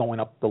basically going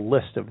up the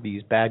list of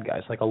these bad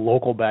guys, like a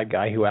local bad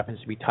guy who happens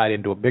to be tied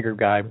into a bigger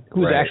guy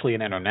who's actually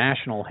an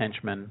international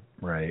henchman.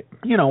 Right.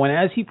 You know, and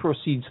as he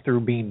proceeds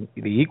through being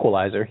the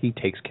Equalizer, he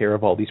takes care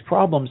of all these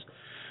problems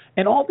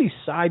and all these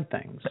side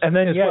things. And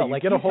then you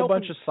like get a whole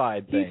bunch of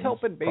side things. He's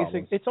helping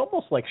basic. It's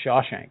almost like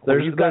Shawshank.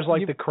 There's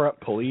like the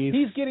corrupt police.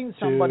 He's getting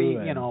somebody,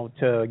 you know,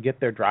 to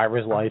get their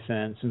driver's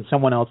license and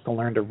someone else to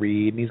learn to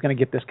read, and he's going to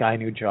get this guy a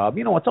new job.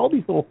 You know, it's all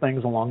these little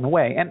things along the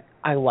way, and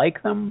I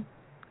like them,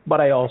 but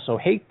I also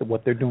hate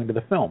what they're doing to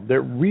the film. They're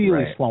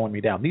really slowing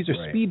me down. These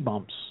are speed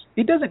bumps.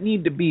 It doesn't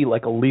need to be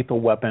like a Lethal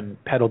Weapon,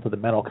 pedal to the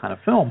metal kind of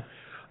film,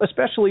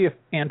 especially if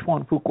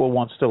Antoine Fuqua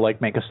wants to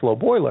like make a slow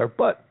boiler,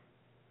 but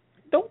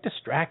don't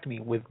distract me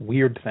with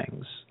weird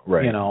things,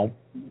 you know.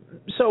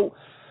 So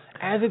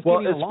as it's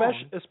getting along,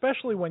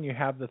 especially when you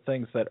have the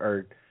things that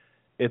are,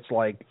 it's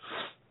like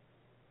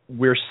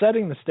we're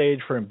setting the stage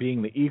for him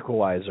being the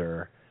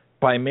Equalizer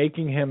by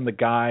making him the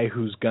guy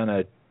who's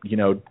gonna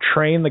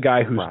train the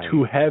guy who's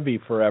too heavy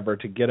forever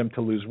to get him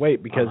to lose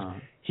weight because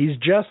he's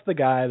just the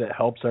guy that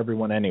helps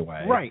everyone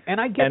anyway. Right,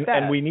 and I get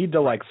that. And we need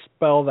to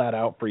spell that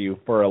out for you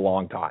for a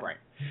long time. Right.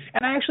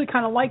 And I actually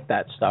kind of like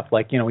that stuff.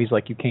 He's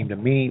like, you came to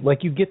me.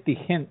 You get the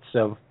hints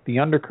of the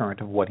undercurrent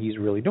of what he's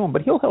really doing,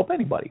 but he'll help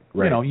anybody.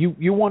 Right.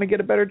 You want to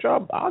get a better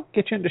job, I'll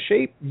get you into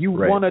shape. You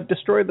want to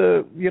destroy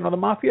the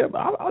mafia,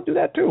 I'll do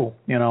that too.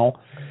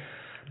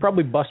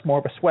 Probably bust more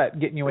of a sweat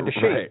getting you into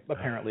shape,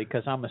 apparently,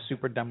 because I'm a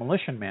super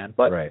demolition man.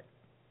 But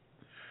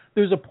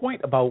there's a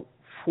point about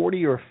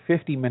 40 or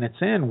 50 minutes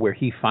in where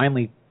he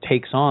finally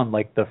takes on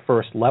the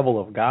first level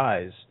of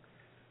guys.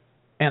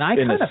 And I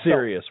kind of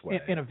serious way.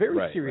 In a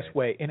very serious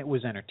way, and it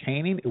was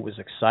entertaining, it was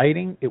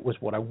exciting, it was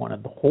what I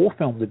wanted the whole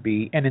film to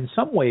be, and in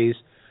some ways,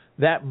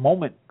 that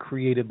moment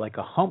created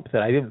a hump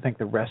that I didn't think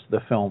the rest of the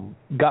film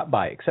got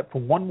by, except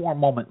for one more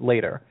moment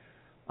later.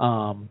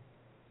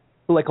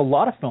 A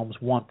lot of films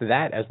want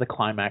that as the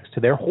climax to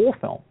their whole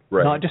film,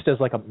 not just as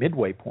a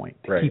midway point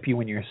to keep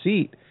you in your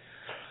seat.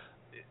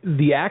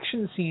 The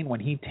action scene when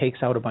he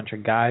takes out a bunch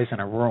of guys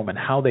in a room and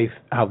how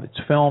it's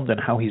filmed and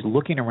how he's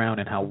looking around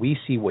and how we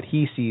see what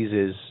he sees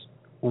is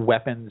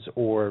weapons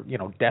or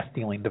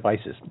death-dealing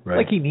devices.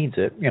 He needs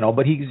it,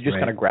 but he's just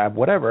going to grab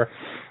whatever.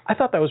 I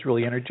thought that was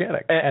really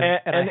energetic,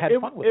 and I had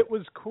fun with it. It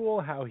was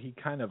cool how he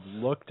kind of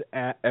looked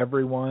at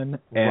everyone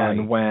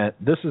and went,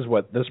 "This is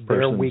what this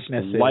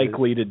person's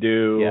likely to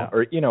do,"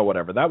 or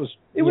whatever. That was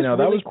that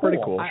was pretty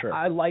cool. Sure,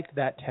 I liked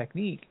that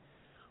technique.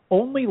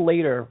 Only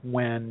later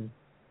when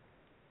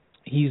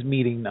he's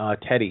meeting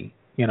Teddy,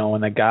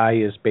 and the guy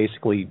is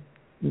basically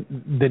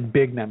the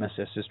big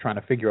nemesis is trying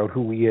to figure out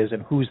who he is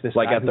and who's this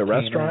guy at the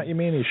restaurant, you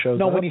mean? He shows up?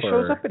 No, when he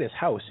shows up at his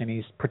house and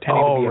he's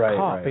pretending to be a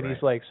cop, and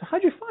he's like, so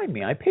how'd you find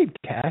me? I paid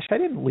cash. I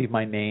didn't leave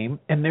my name.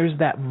 And there's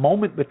that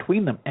moment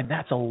between them, and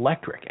that's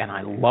electric, and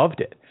I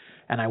loved it.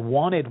 And I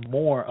wanted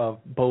more of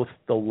both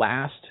the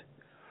last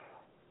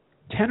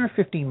 10 or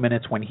 15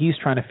 minutes when he's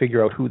trying to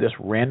figure out who this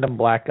random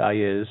black guy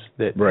is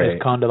that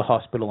has gone to the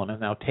hospital and is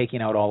now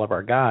taking out all of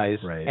our guys,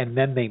 and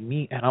then they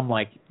meet, and I'm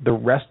like, the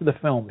rest of the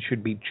film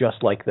should be just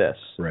like this.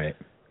 Right.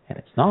 And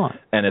it's not.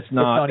 And it's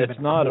not at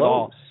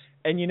all.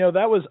 And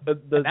that was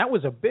that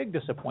was a big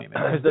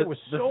disappointment because there was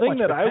so the thing much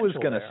that I was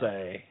going to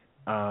say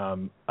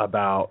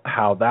about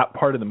how that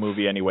part of the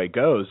movie anyway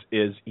goes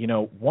is,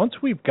 once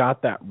we've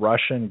got that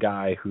Russian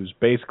guy who's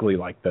basically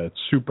the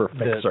super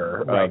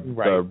fixer of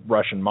the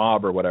Russian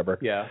mob or whatever,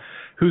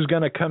 who's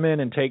going to come in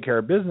and take care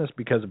of business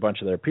because a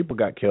bunch of their people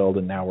got killed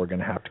and now we're going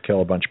to have to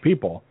kill a bunch of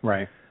people.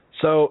 Right.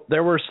 So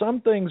there were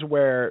some things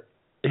where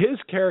his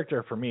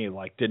character for me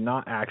did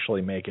not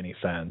actually make any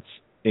sense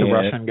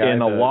Russian guy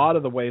in a lot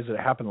of the ways that it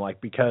happened,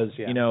 because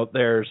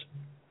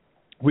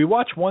we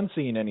watch one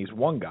scene and he's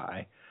one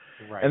guy.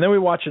 Right. And then we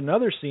watch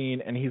another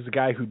scene, and he's the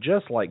guy who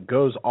just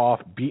goes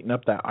off beating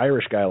up that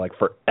Irish guy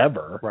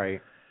forever.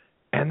 Right.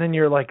 And then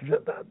you're like,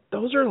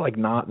 those are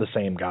not the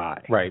same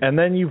guy. Right. And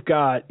then you've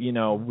got,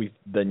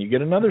 then you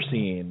get another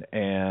scene,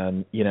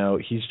 and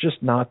he's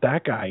just not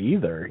that guy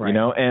either. Right.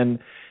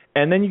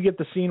 And then you get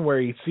the scene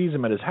where he sees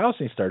him at his house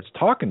and he starts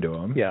talking to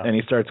him. Yeah. And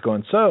he starts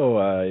going,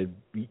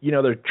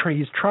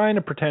 he's trying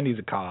to pretend he's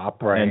a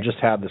cop and just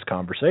have this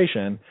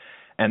conversation.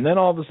 And then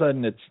all of a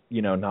sudden it's,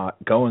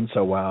 not going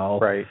so well.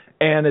 Right.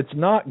 And it's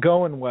not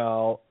going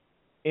well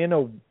in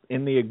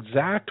the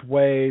exact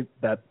way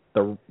that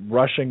the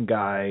Russian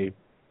guy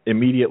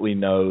immediately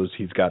knows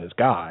he's got his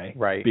guy.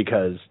 Right.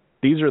 Because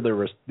these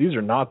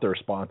are not the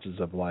responses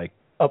of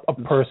a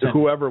person,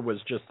 whoever was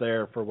just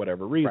there for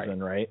whatever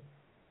reason, right?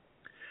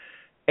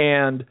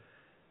 And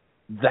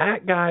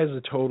that guy is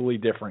a totally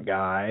different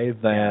guy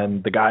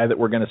than the guy that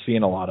we're going to see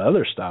in a lot of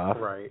other stuff.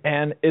 Right.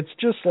 And it's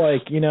just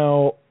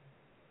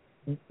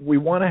we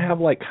want to have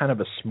kind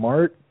of a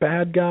smart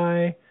bad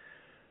guy,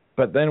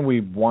 but then we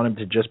want him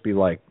to just be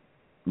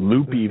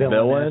loopy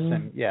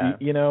villain,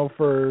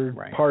 for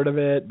part of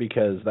it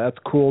because that's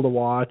cool to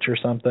watch or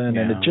something.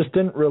 Yeah. And it just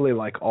didn't really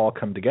all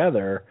come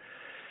together.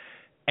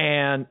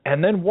 And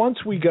then once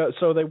we go,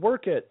 so they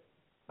work at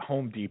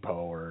Home Depot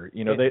or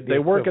they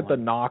work at the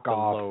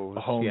knockoff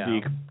Home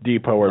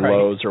Depot or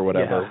Lowe's or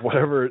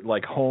whatever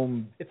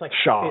home it's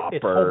shop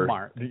it's or Home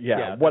Mart.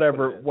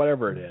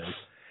 whatever it is.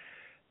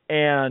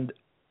 And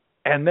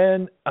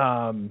then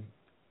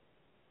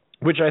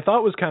which I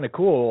thought was kind of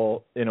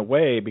cool in a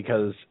way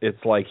because it's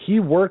he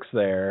works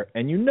there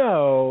and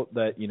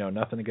that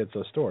nothing against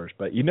those stores,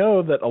 but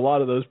that a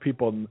lot of those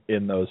people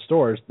in those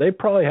stores, they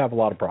probably have a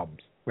lot of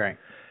problems. Right.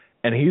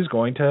 And he's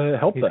going to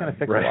help them. He's going to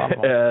fix a lot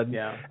of them.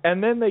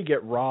 And then they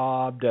get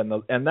robbed, and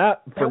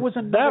that was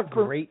another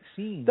great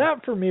scene.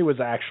 That for me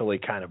was actually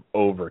kind of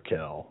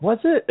overkill. Was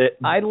it?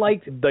 I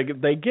liked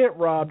they get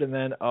robbed, and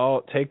then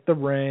take the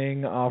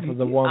ring off of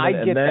the woman,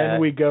 and then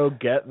we go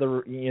get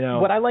the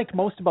What I liked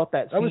most about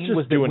that scene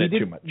was doing it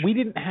too much. We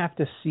didn't have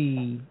to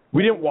see.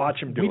 We didn't watch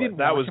him do it.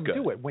 That was good.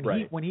 Do it.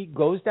 When he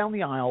goes down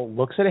the aisle,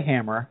 looks at a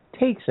hammer,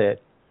 takes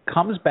it.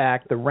 Comes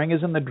back, the ring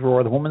is in the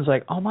drawer. The woman's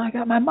like, "Oh my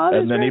God, my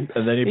mother's ring."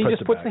 And then he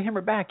just puts the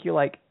hammer back. You're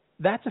like,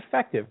 that's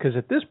effective because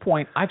at this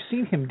point I've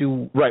seen him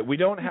do right. We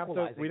don't have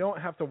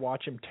to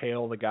watch him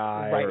tail the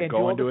guy or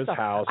go into his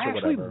house or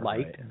whatever. I actually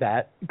liked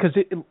that because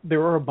there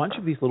were a bunch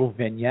of these little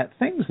vignette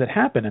things that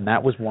happen, and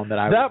that was one that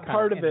I was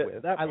part of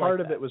it. That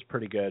part of it was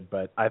pretty good,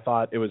 but I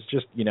thought it was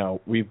just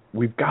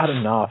we've got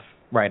enough.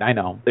 Right, I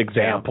know.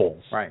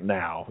 Examples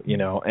now,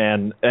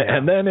 and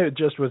then it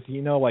just was,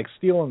 like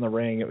Steel in the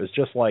Ring. It was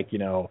just like,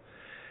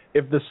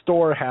 if the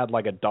store had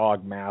like a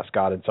dog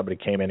mascot and somebody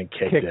came in and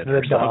kicked it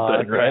or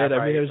something, right? Yeah,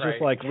 I mean, it was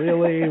just like,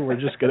 really? We're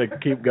just going to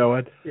keep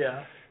going?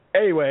 Yeah.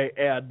 Anyway,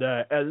 and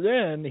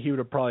then he would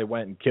have probably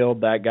went and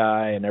killed that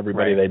guy and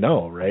everybody they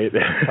know, right?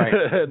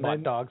 Right.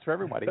 Hot dogs for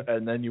everybody.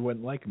 And then you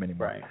wouldn't like him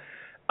anymore.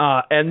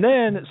 Right. And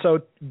then, so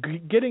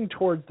getting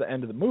towards the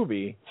end of the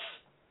movie,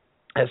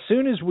 as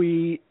soon as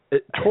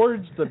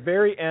towards the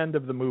very end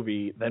of the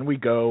movie, then we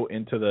go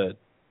into the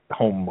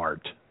home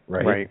mart.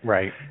 Right.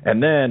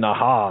 And then,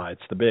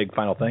 it's the big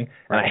final thing.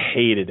 And I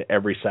hated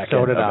every second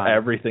of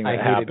everything that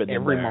happened.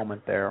 Every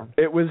moment there.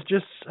 It was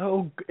just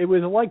it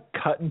was like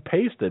cut and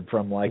pasted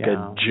from like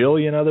a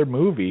jillion other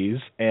movies.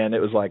 And it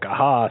was like,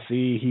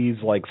 see,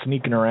 he's like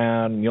sneaking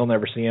around and you'll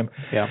never see him.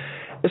 Yeah.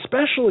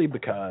 Especially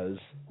because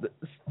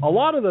a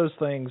lot of those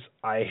things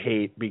I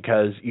hate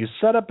because you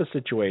set up a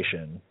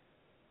situation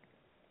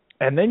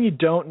and then you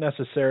don't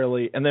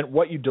necessarily, and then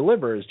what you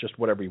deliver is just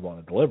whatever you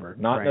want to deliver,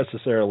 not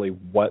necessarily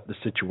what the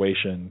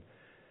situation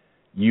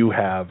you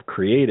have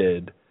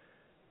created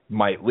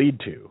might lead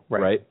to,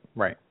 right?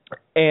 Right.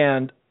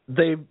 And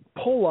they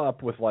pull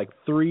up with like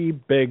 3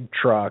 big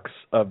trucks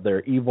of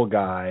their evil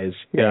guys,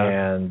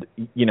 and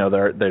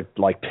they're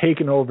like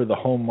taking over the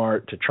home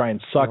mart to try and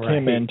suck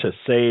him in to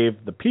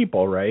save the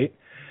people, right?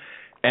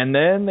 And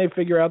then they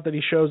figure out that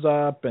he shows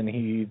up, and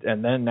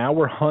then now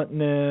we're hunting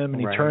him, and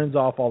he turns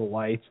off all the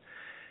lights.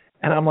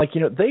 And I'm like,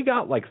 they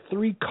got like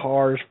 3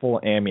 cars full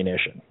of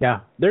ammunition.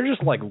 Yeah. They're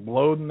just like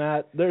loading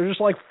that. They're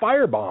just like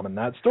firebombing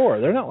that store.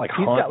 They're not like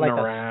hunting got like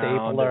around. A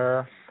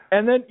stapler.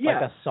 And then,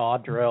 like a saw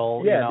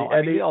drill. Yeah.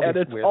 And it's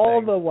all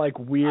things. the like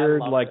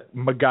weird, like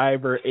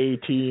MacGyver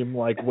A-team,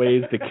 like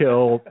ways to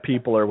kill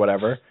people or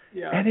whatever.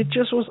 Yeah. And it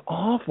just was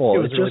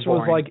awful. It just really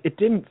was like, it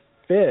didn't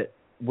fit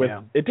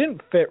it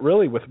didn't fit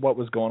really with what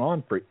was going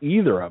on for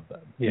either of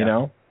them,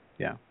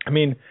 Yeah. I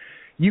mean,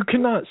 you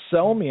cannot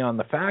sell me on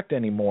the fact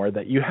anymore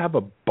that you have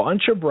a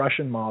bunch of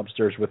Russian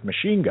mobsters with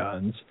machine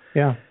guns.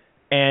 Yeah.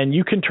 And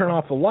you can turn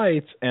off the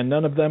lights and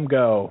none of them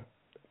go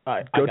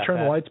turn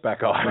the lights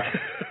back on.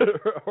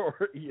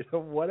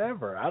 Or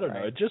whatever. I don't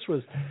know. It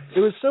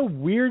was so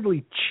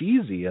weirdly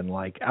cheesy and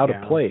like out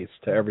of place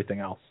to everything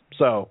else.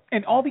 So,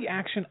 and all the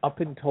action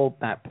up until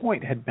that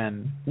point had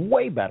been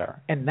way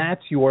better. And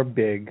that's your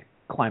big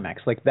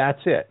climax. Like that's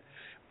it.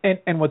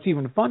 And what's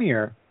even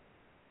funnier,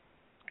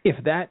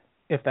 if that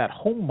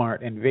home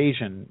mart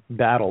invasion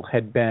battle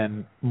had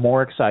been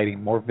more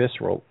exciting, more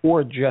visceral,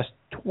 or just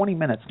 20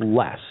 minutes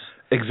less.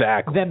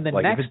 Exactly. Then the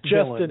next if it just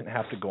villain, didn't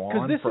have to go on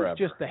because this forever. is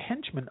just the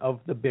henchman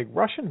of the big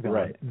Russian villain.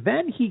 Right.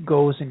 Then he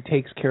goes and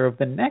takes care of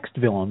the next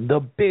villain,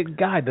 the big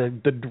guy, the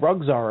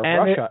drug czar of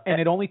Russia,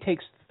 and it only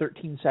takes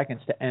 13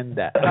 seconds to end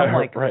that. And I'm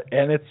like,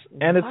 and it's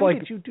why like,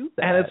 did you do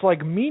that? And it's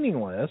like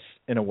meaningless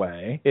in a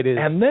way. It is.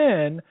 And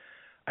then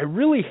I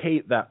really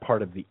hate that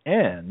part of the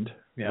end,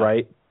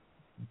 right?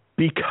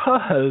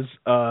 Because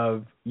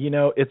of,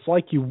 it's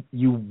like you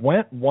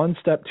went one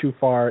step too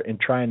far in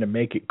trying to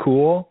make it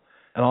cool,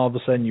 and all of a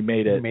sudden you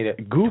made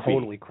it goofy.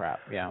 Totally crap,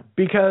 yeah.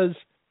 Because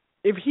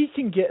if he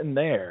can get in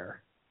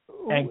there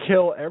and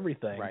kill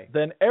everything,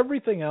 then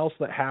everything else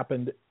that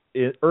happened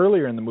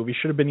earlier in the movie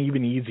should have been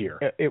even easier.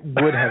 It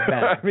would have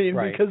been. I mean,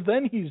 because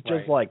then he's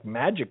just like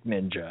magic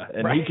ninja,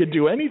 and he could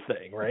do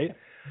anything, right?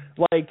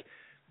 Like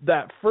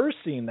that first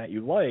scene that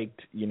you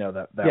liked,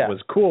 that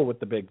was cool with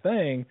the big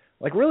thing.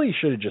 Like, really, he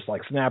should have just,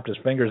 like, snapped his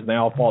fingers and they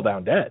all fall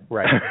down dead.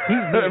 Right.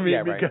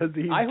 Because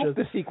he's I hope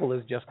the sequel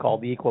is just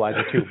called The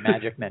Equalizer 2,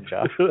 Magic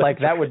Ninja. Like,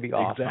 that would be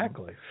awesome.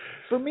 Exactly.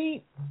 For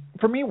me,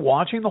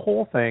 watching the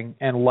whole thing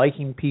and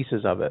liking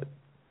pieces of it,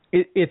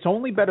 it's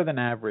only better than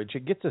average.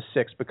 It gets a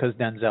 6 because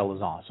Denzel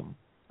is awesome.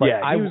 Like,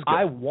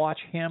 I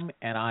watch him,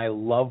 and I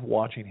love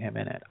watching him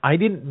in it. I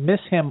didn't miss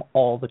him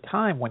all the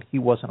time when he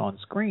wasn't on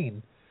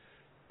screen,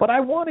 but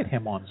I wanted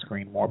him on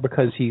screen more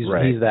because he's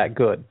that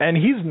good. And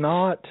he's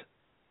not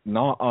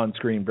on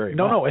screen very much.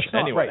 No, it's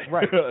not. Anyway.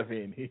 Right. I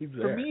mean, he's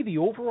there. For me, the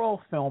overall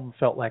film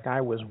felt like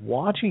I was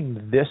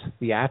watching this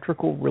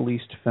theatrical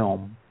released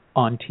film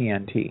on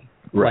TNT.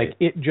 Right. Like,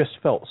 it just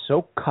felt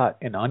so cut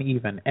and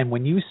uneven. And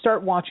when you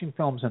start watching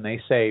films and they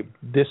say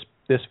this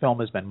film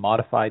has been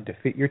modified to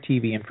fit your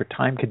TV and for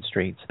time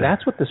constraints,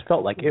 that's what this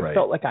felt like. It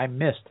felt like I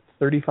missed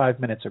 35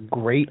 minutes of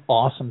great,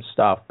 awesome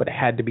stuff, but it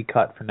had to be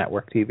cut for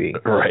network TV.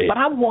 Right. But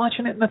I'm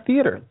watching it in the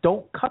theater.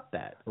 Don't cut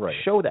that. Right.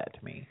 Show that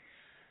to me.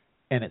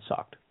 And it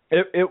sucked.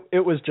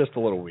 It was just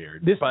a little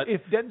weird. If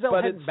Denzel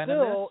hadn't been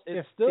in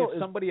this, if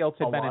somebody else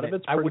had been in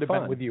it, I would have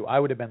been with you. I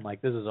would have been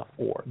like, this is a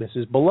 4. This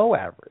is below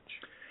average.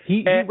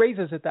 He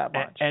raises it that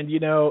much. And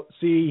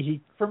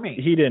for me,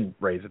 he didn't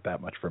raise it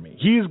that much for me.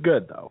 He's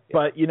good though. Yeah.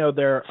 But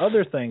there are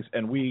other things,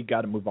 and we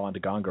got to move on to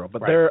Gone Girl.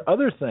 But there are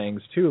other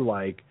things too,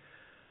 like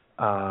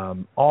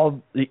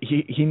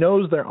he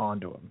knows they're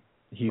onto him.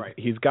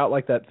 He's got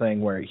like that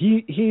thing where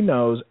he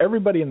knows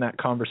everybody in that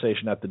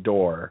conversation at the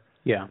door.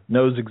 Yeah,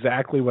 knows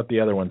exactly what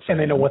the other one's saying,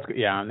 and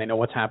they know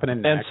what's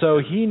happening next. And so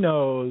he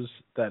knows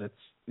that it's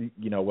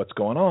what's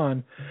going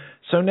on.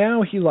 So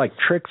now he like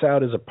tricks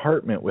out his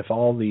apartment with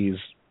all these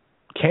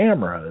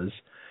cameras,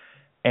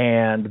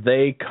 and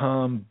they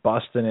come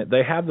busting it.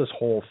 They have this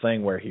whole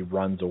thing where he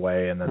runs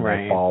away, and then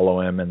they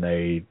follow him, and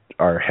they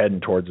are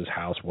heading towards his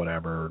house,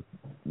 whatever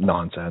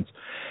nonsense.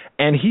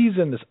 And he's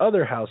in this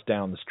other house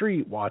down the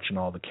street watching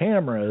all the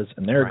cameras,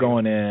 and they're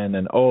going in,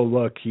 and oh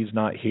look, he's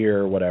not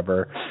here,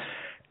 whatever.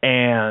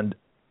 And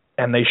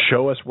they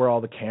show us where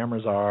all the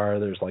cameras are.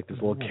 There's like this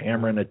little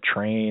camera in a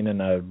train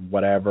and a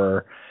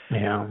whatever.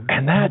 Yeah.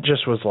 And that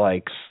just was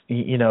like,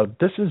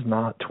 this is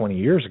not 20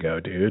 years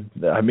ago, dude.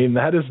 I mean,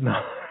 that is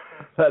not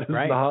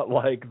not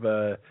like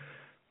that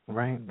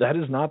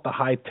is not the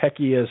high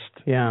techiest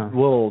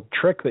little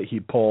trick that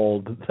he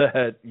pulled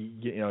that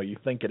you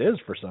think it is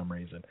for some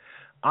reason.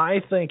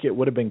 I think it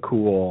would have been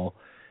cool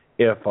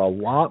if a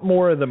lot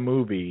more of the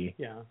movie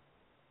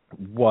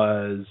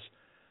was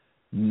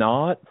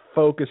not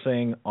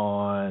focusing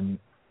on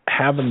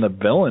having the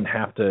villain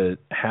have to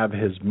have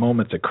his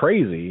moments of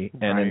crazy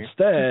and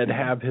instead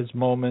have his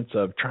moments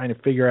of trying to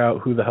figure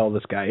out who the hell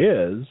this guy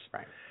is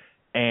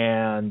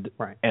and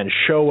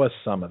show us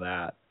some of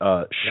that.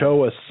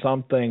 Show us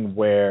something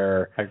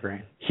where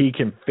he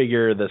can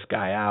figure this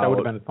guy out. That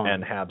would have been fun.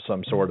 And have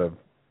some sort of,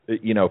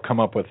 come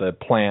up with a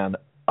plan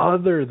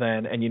other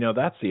than, and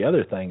that's the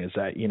other thing is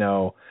that,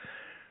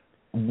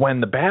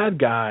 when the bad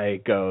guy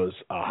goes,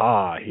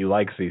 aha, he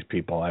likes these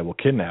people, I will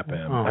kidnap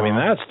him. I mean,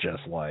 that's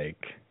just like,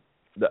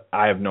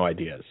 I have no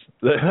ideas.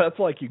 That's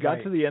like you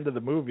got to the end of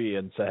the movie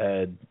and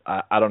said,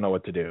 I don't know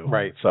what to do.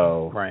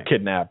 So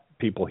kidnap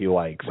people he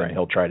likes and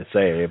he'll try to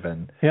save.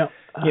 And, I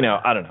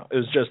don't know. It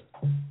was just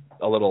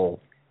a little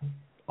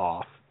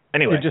off.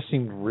 Anyway. It just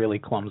seemed really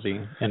clumsy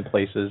in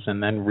places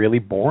and then really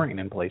boring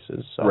in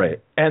places. So.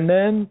 And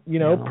then,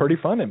 pretty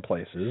fun in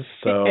places.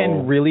 So.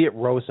 And really it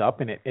rose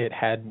up and it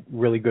had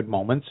really good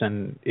moments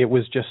and it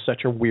was just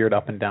such a weird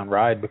up and down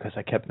ride because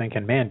I kept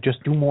thinking, man,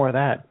 just do more of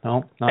that.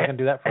 No, not going to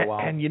do that for a while.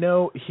 And,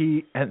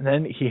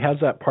 then he has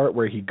that part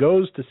where he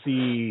goes to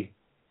see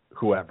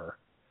whoever,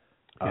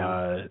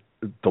 the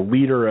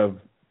leader of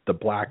the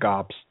Black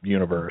Ops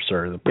universe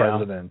or the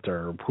president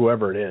or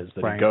whoever it is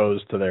that he goes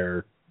to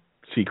their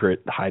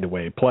secret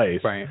hideaway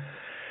place,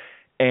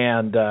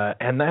 and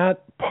that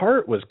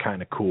part was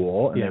kind of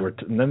cool.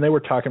 And then they were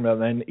talking about.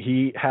 Then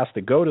he has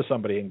to go to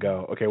somebody and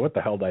go, okay, what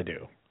the hell did I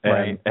do?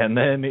 And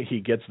then he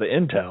gets the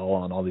intel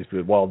on all these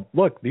people. Well,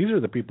 look, these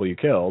are the people you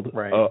killed.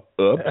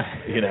 Oops,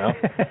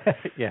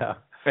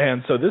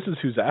 And so this is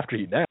who's after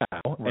you now.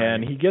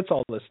 And he gets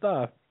all this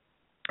stuff.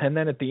 And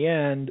then at the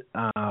end,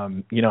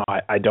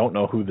 I don't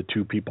know who the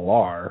two people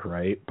are,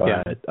 right?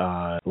 But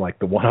like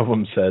the one of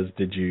them says,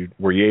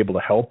 were you able to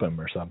help him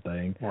or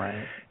something?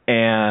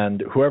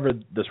 And whoever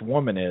this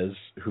woman is,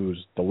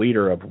 who's the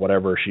leader of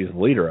whatever she's the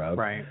leader of,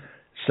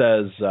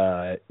 says,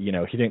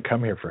 he didn't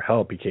come here for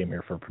help, he came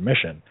here for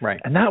permission.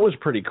 And that was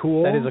pretty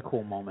cool. That is a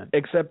cool moment.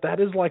 Except that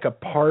is like a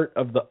part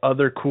of the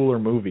other cooler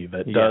movie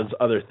that does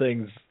other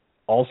things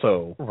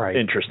also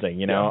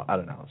interesting, I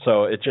don't know.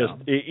 So it just,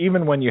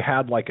 even when you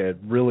had like a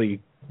really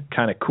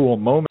kind of cool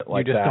moment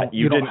like that,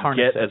 you didn't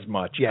get as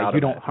much out of it.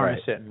 You don't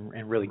harness it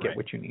and really get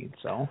what you need.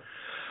 So,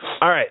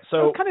 all right. So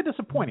it was kind of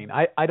disappointing.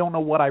 I don't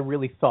know what I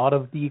really thought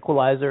of The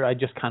Equalizer. I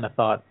just kind of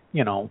thought,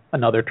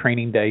 another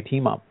Training Day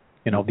team up.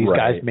 These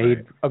guys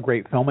made a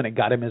great film and it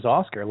got him his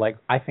Oscar. Like,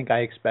 I think I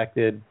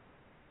expected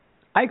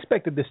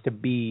this to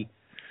be,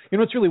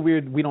 it's really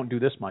weird. We don't do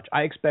this much.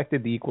 I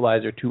expected The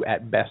Equalizer to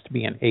at best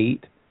be an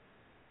 8.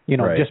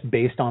 Just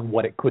based on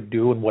what it could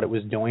do and what it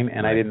was doing,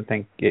 and I didn't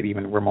think it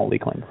even remotely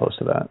came close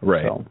to that.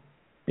 So,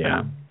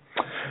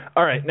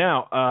 All right,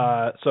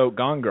 now, so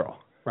Gone Girl.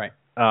 This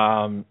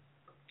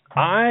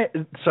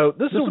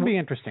will be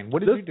interesting.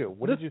 What did you do?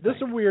 What did you think?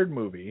 This is a weird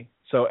movie.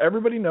 So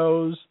everybody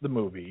knows the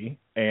movie,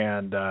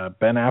 and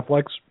Ben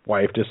Affleck's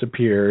wife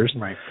disappears.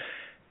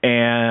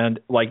 And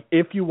like,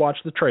 if you watch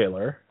the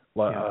trailer,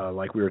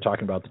 like we were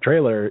talking about, the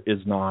trailer is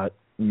not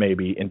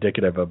maybe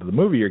indicative of the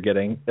movie you're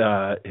getting.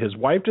 His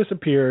wife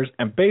disappears,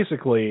 and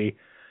basically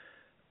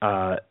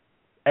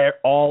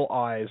all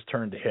eyes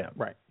turn to him.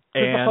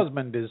 And the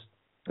husband is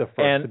the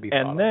first to be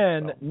thought of. And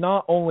then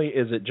not only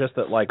is it just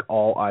that like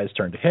all eyes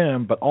turn to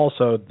him, but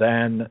also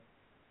then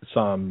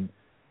some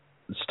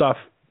stuff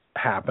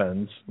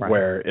happens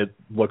where it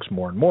looks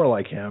more and more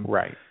like him.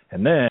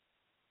 And then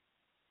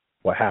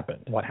what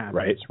happened?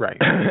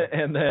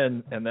 and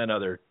then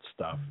other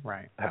stuff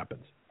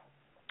happens.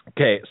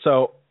 Okay,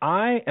 so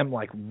I am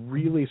like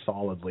really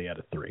solidly at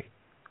a 3.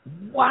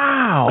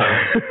 Wow.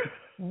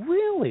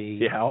 Really?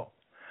 Yeah.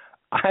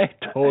 I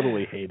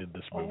totally hated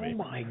this movie. Oh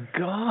my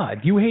God!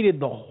 You hated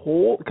the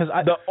whole because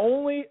the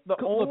only look,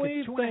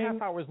 it's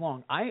 2.5 hours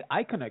long.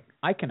 I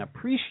can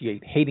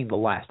appreciate hating the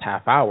last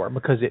half hour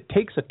because it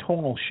takes a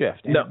tonal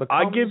shift. And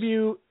I give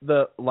you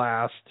the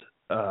last.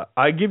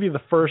 I give you the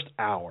first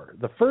hour.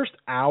 The first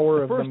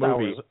hour of the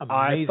movie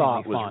I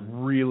thought was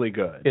really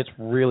good. It's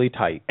really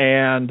tight.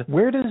 And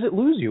where does it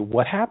lose you?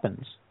 What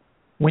happens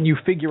when you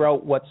figure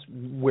out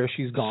where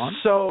she's gone?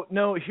 So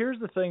no, here's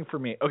the thing for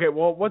me. Okay,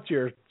 well, what's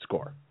your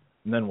score?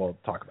 And then we'll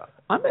talk about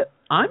it.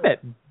 I'm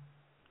at.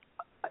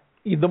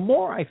 The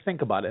more I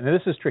think about it, and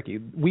this is tricky.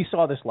 We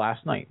saw this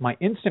last night. My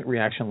instant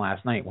reaction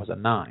last night was a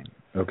 9.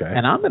 Okay.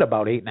 And I'm at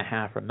about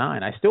 8.5 or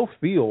 9. I still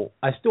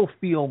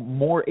feel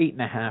more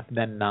 8.5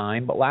 than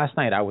 9. But last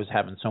night I was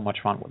having so much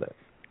fun with it.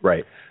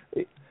 Right.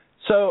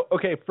 So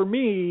okay, for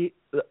me,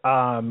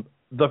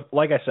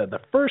 like I said, the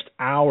first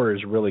hour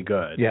is really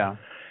good. Yeah.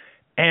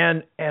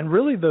 And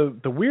really the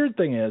weird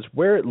thing is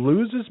where it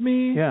loses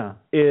me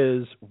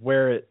is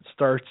where it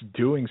starts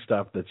doing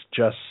stuff that's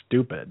just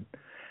stupid.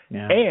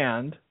 Yeah.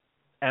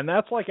 And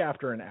that's like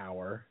after an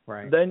hour.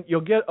 Right. Then you'll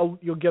get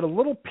a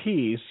little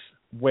piece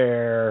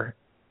where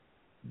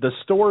the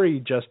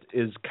story just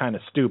is kind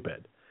of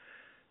stupid.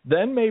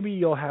 Then maybe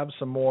you'll have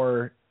some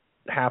more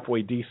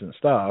halfway decent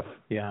stuff.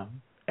 Yeah.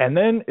 And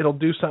then it'll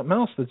do something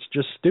else that's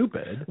just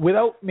stupid.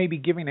 Without maybe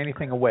giving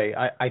anything away,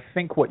 I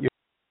think what you're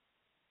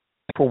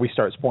before we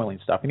start spoiling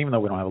stuff, and even though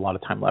we don't have a lot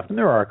of time left, and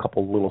there are a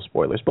couple little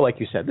spoilers, but like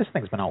you said, this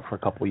thing's been out for a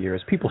couple of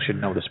years. People should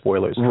know the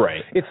spoilers.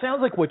 Right. It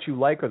sounds like what you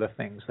like are the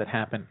things that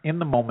happen in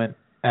the moment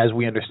as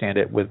we understand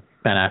it with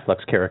Ben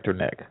Affleck's character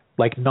Nick.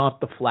 Like not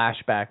the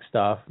flashback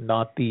stuff,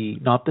 not the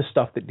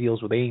stuff that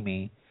deals with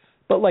Amy,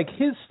 but like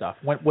his stuff.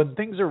 When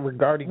things are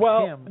regarding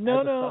him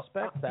as a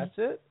suspect, that's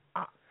it.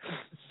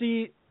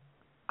 See,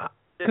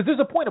 because there's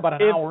a point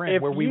about an hour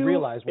in where we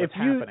realize what's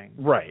happening.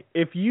 Right.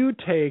 If you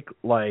take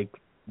like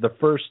the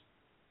first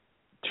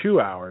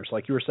 2 hours,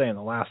 like you were saying,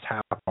 the last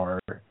half hour,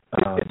 it's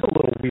a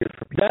little weird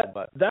for people.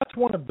 But that's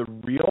one of the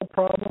real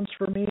problems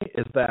for me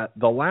is that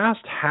the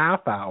last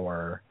half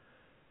hour,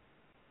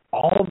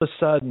 all of a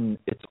sudden,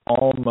 it's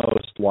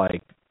almost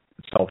like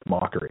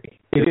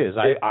self-mockery. It is.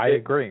 I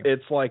agree.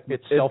 It's like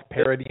it's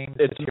self-parodying,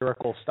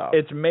 satirical stuff.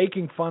 It's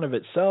making fun of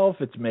itself.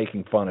 It's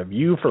making fun of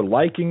you for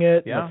liking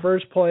it in the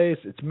first place.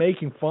 It's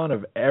making fun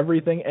of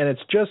everything, and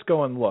it's just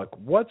going, look,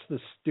 what's the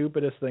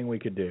stupidest thing we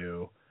could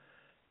do?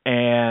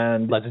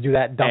 And let's do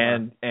that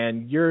dumber.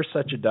 And you're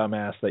such a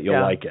dumbass that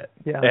you'll like it.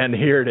 Yeah. And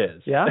here it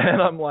is. Yeah.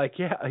 And I'm like,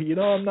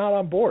 I'm not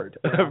on board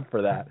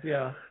for that.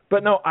 Yeah.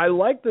 But no, I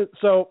like the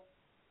so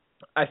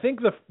I think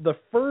the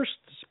first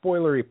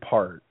spoilery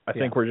part, I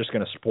think we're just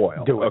going to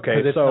spoil. Do it,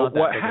 okay, so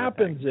what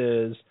happens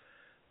is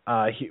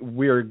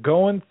we're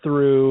going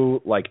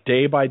through like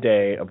day by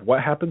day of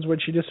what happens when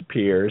she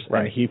disappears,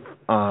 and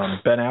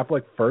Ben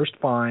Affleck first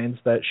finds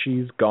that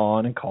she's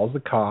gone and calls the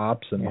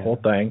cops and the whole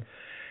thing.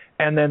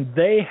 And then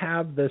they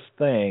have this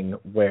thing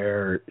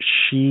where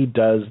she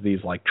does these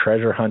like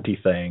treasure hunty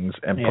things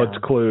and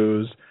puts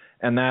clues,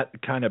 and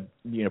that kind of,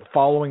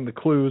 following the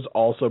clues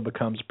also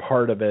becomes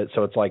part of it.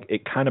 So it's like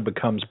it kind of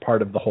becomes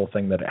part of the whole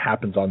thing that it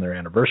happens on their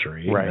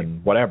anniversary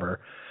and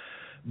whatever.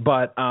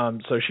 But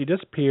so she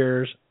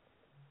disappears,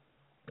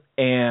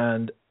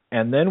 and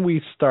then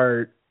we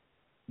start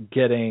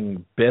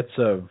getting bits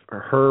of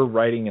her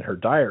writing in her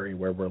diary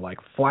where we're like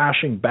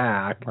flashing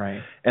back,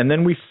 and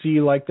then we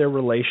see like their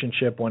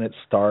relationship when it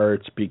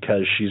starts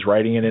because she's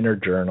writing it in her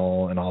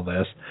journal and all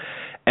this,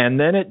 and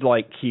then it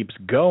like keeps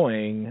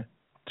going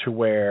to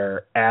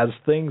where as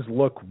things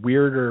look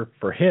weirder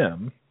for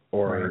him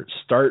or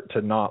start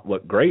to not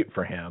look great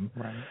for him,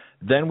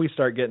 then we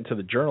start getting to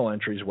the journal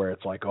entries where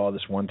it's like, oh,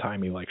 this one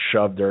time he like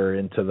shoved her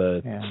into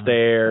the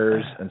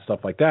stairs and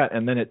stuff like that,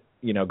 and then it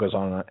goes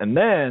on and on, and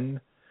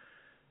then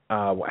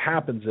what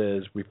happens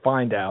is we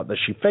find out that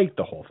she faked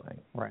the whole thing.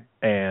 Right.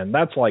 And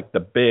that's like the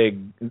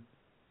big,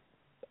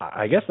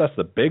 I guess that's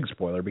the big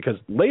spoiler, because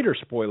later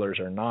spoilers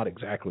are not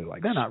exactly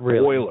like they're not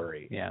spoilery.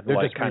 Really. Yeah, they're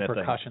like just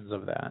repercussions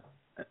of that.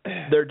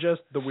 They're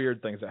just the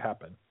weird things that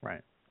happen.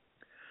 Right.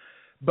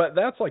 But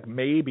that's like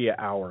maybe an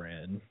hour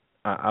in.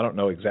 I don't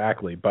know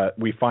exactly, but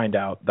we find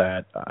out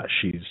that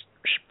she's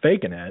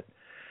faking it.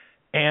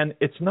 And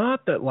it's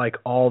not that like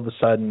all of a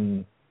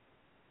sudden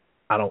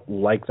I don't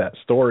like that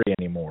story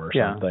anymore or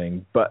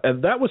something, but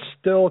that was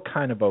still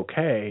kind of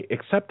okay,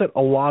 except that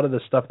a lot of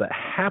the stuff that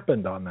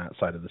happened on that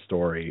side of the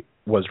story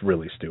was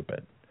really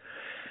stupid.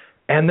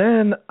 And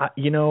then,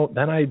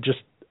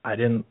 I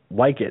didn't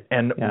like it.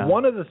 And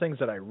one of the things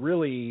that I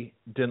really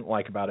didn't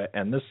like about it,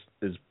 and this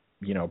is,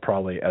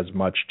 probably as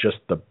much just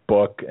the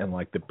book and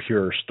like the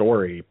pure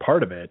story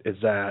part of it, is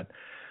that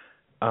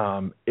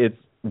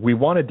we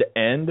wanted to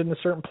end in a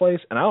certain place,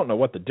 and I don't know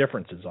what the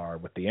differences are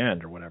with the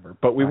end or whatever,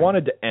 but we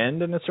wanted to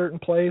end in a certain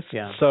place.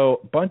 Yeah.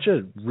 So a bunch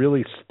of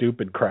really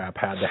stupid crap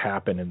had to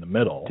happen in the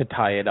middle to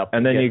tie it up.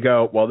 And then you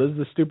go, well, this is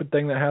the stupid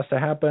thing that has to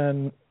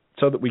happen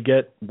so that we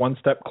get one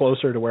step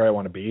closer to where I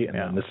want to be. And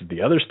then this is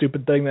the other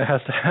stupid thing that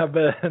has to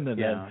happen, and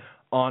then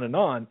on and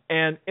on.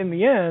 And in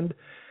the end,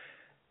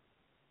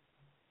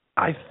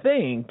 I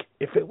think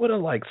if it would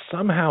have like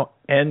somehow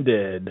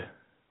ended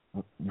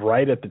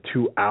right at the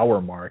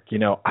 2-hour mark, you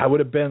know, I would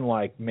have been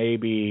like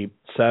maybe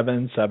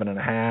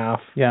 7.5.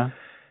 Yeah.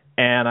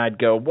 And I'd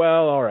go,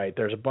 well, all right,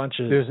 there's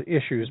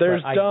issues.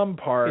 There's dumb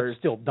parts. It's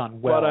still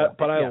done well.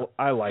 But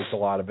I liked a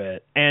lot of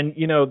it. And,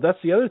 you know, that's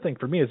the other thing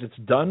for me is it's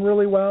done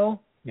really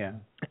well. Yeah.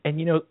 And,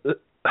 you know,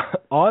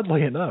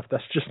 oddly enough,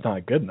 that's just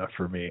not good enough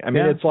for me. I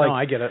mean, it's like, no,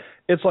 I get it.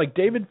 It's like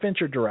David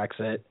Fincher directs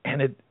it,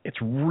 and it's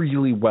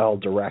really well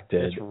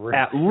directed. It's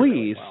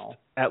really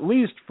at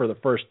least for the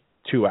first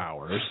 2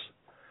 hours.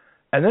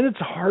 And then it's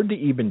hard to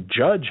even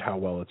judge how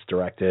well it's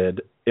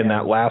directed in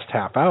that last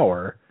half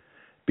hour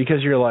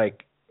because you're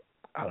like,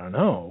 I don't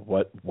know,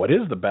 what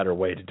is the better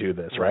way to do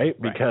this,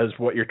 right? Because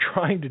what you're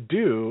trying to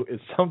do is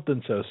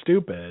something so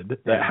stupid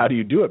that how do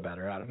you do it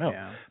better? I don't know.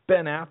 Yeah.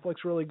 Ben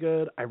Affleck's really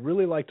good. I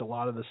really liked a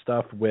lot of the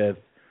stuff with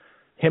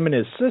him and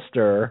his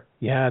sister.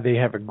 Yeah, they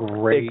have a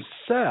great...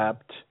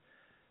 Except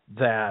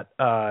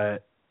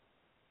that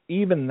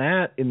even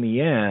that, in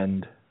the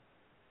end,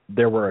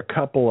 there were a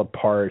couple of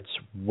parts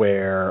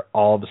where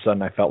all of a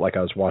sudden I felt like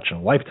I was watching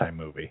a Lifetime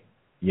movie.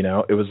 You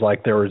know, it was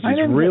like there's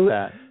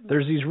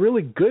these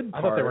really good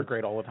parts. I thought they were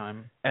great all the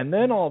time. And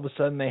then all of a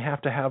sudden they have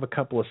to have a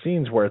couple of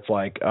scenes where it's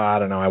like, I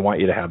don't know, I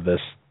want you to have this.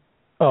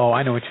 Oh,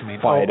 I know what you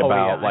mean. Fight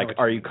about like,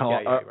 are you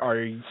calling?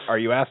 Are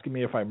you asking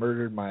me if I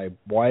murdered my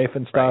wife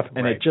and stuff?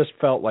 And it just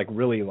felt like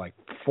really like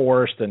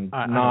forced and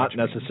not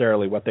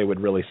necessarily what they would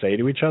really say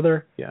to each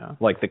other. Yeah,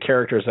 like the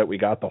characters that we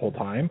got the whole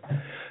time.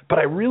 But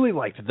I really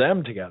liked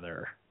them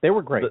together. They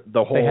were great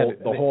the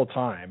whole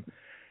time.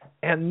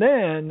 And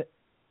then.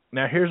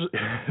 Now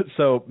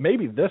so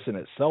maybe this in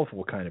itself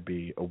will kind of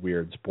be a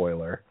weird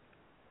spoiler,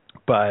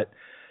 but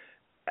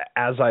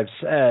as I've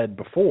said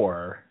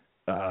before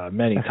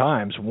many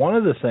times, one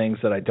of the things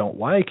that I don't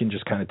like and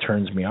just kind of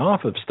turns me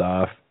off of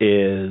stuff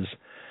is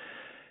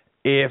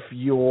if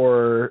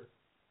your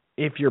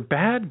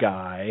bad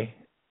guy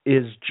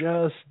is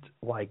just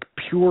like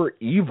pure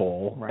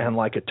evil and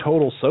like a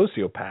total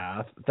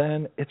sociopath,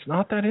 then it's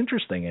not that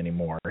interesting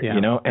anymore, you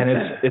know? And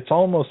it's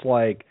almost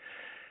like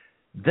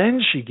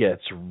then she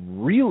gets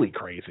really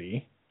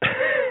crazy,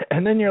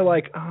 and then you're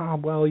like, oh,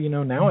 well, you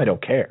know, now I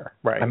don't care.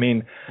 Right. I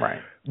mean,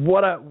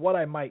 what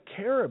I might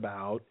care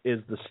about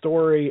is the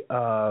story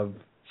of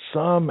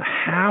some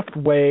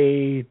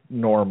halfway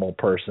normal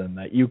person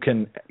that you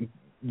can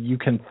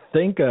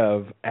think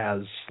of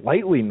as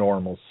slightly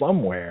normal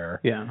somewhere.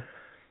 Yeah.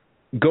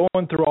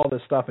 Going through all this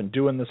stuff and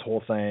doing this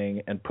whole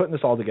thing and putting this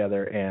all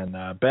together, and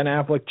Ben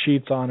Affleck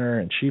cheats on her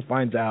and she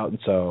finds out, and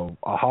so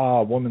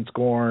woman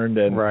scorned,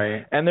 and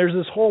and there's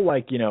this whole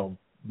like, you know,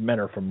 men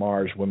are from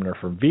Mars, women are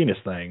from Venus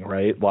thing,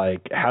 right?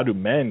 Like how do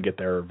men get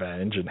their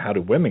revenge and how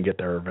do women get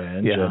their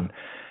revenge?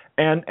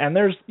 And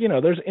there's, you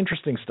know, there's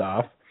interesting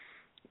stuff.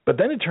 But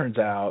then it turns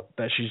out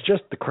that she's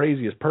just the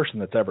craziest person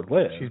that's ever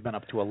lived. She's been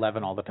up to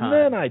 11 all the time.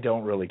 And then I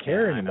don't really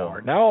care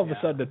anymore. Now all of a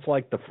sudden it's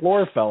like the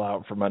floor fell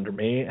out from under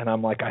me, and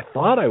I'm like, I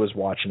thought I was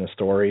watching a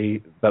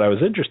story that I was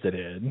interested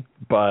in,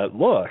 but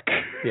look,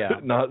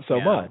 not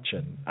so much.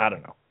 And I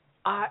don't know.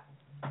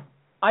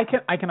 I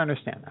can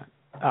understand that.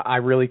 I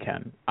really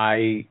can.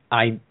 I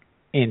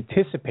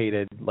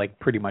anticipated like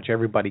pretty much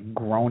everybody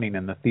groaning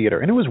in the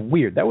theater, and it was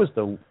weird. That was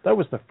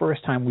the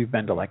first time we've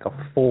been to like a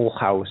full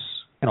house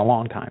in a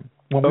long time.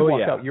 When we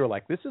walked out, you were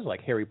like, this is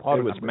like Harry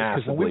Potter. It was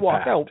massively packed. When we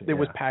walked out, it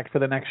was packed for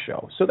the next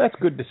show. So that's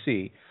good to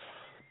see.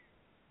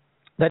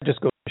 That just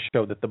goes to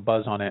show that the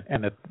buzz on it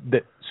and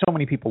that so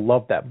many people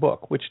love that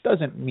book, which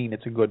doesn't mean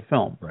it's a good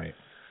film. Right.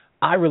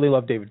 I really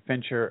love David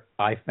Fincher.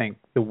 I think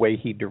the way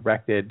he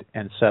directed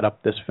and set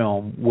up this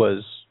film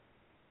was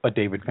a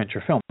David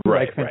Fincher film.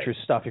 Like Fincher's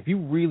stuff. If you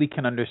really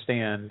can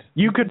understand,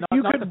 you could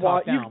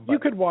watch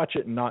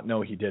it and not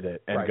know he did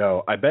it and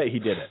go, I bet he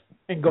did it.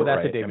 And go,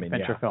 that's a David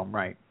Fincher film,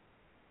 right?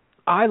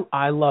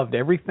 I loved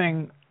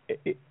everything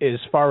as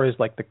far as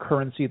like the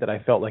currency that I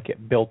felt like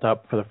it built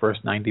up for the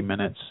first 90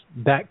 minutes.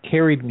 That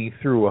carried me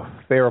through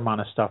a fair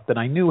amount of stuff that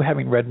I knew,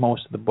 having read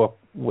most of the book,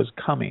 was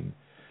coming.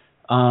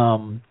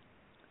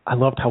 I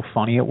loved how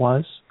funny it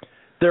was.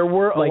 There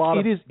were a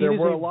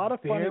lot of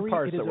funny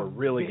parts that were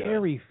really good.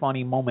 Very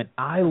funny moment.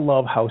 I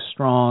love how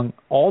strong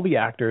all the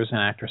actors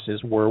and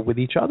actresses were with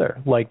each other.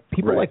 Like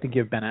people like to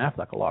give Ben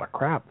Affleck a lot of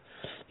crap.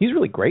 He's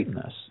really great in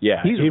this.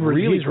 Yeah, he's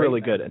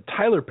really good. And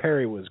Tyler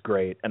Perry was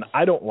great, and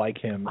I don't like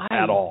him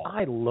at all.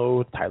 I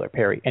loathe Tyler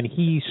Perry, and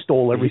he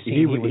stole every scene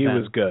he was in. He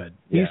was good.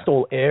 He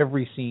stole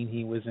every scene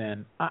he was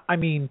in. I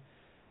mean,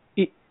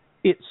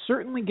 it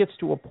certainly gets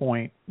to a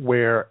point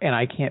where, and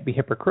I can't be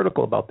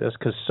hypocritical about this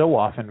because so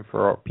often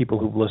for people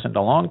who've listened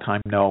a long time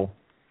know,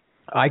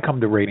 I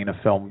come to rating a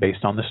film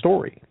based on the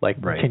story.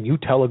 Like, can you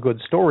tell a good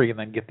story and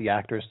then get the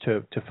actors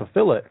to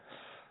fulfill it?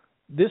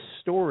 This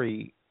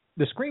story,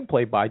 the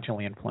screenplay by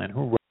Gillian Flynn,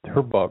 who wrote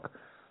her book,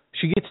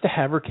 she gets to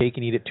have her cake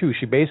and eat it too.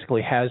 She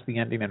basically has the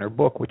ending in her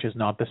book, which is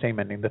not the same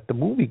ending that the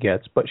movie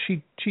gets, but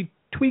she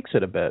tweaks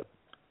it a bit.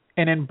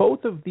 And in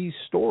both of these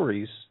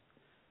stories,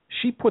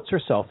 she puts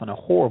herself in a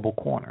horrible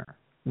corner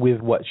with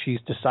what she's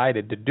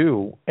decided to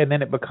do, and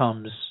then it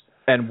becomes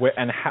and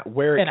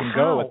where it can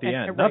go at the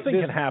end.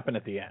 Nothing can happen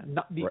at the end.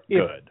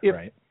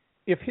 Right?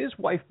 If his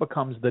wife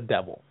becomes the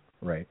devil,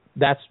 right,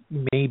 that's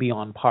maybe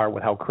on par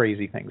with how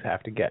crazy things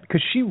have to get,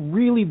 because she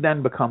really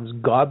then becomes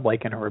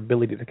godlike in her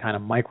ability to kind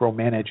of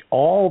micromanage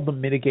all the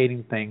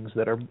mitigating things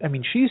that are. I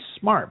mean, she's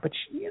smart, but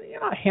you're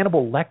not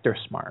Hannibal Lecter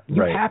smart.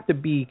 You have to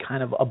be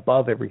kind of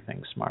above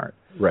everything smart.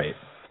 Right.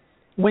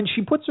 When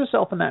she puts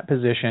herself in that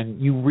position,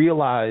 you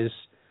realize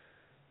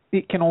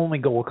it can only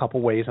go a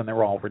couple ways, and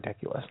they're all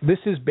ridiculous. This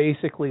is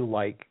basically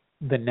like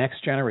the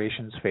Next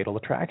Generation's Fatal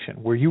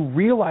Attraction, where you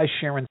realize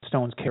Sharon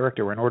Stone's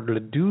character, in order to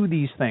do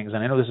these things,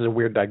 and I know this is a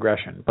weird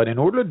digression, but in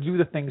order to do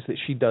the things that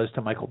she does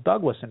to Michael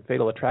Douglas in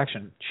Fatal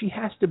Attraction, she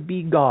has to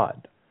be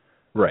God.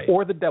 Right.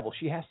 Or the devil.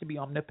 She has to be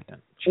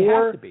omnipotent. She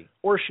has to be.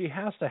 Or she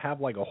has to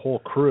have like a whole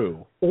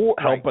crew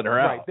helping her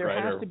out. Right. There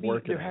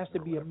has to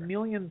be a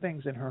million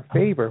things in her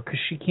favor, because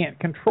she can't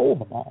control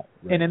them all.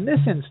 Right. And in this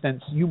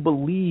instance, you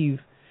believe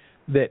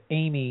that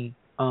Amy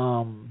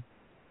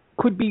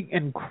could be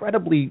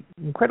incredibly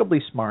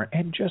smart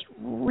and just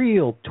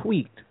real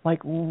tweaked, like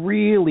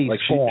really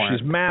scorned.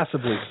 She's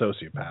massively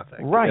sociopathic,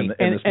 right? In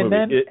this movie,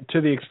 then,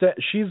 to the extent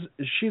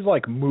she's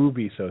like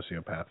movie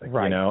sociopathic,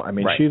 right? You know, I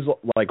mean, she's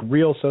like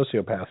real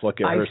sociopath. Look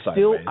at her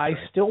sideways. I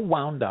still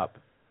wound up,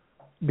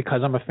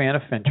 because I'm a fan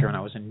of Fincher and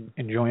I was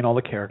enjoying all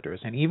the characters,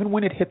 and even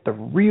when it hit the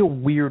real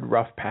weird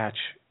rough patch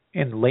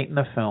late in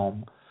the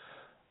film,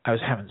 I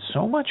was having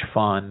so much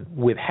fun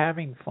with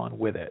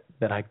it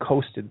that I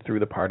coasted through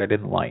the part I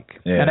didn't like.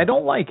 Yeah. And I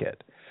don't like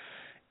it.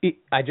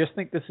 I just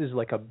think this is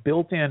like a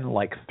built-in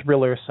like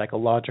thriller,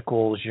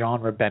 psychological,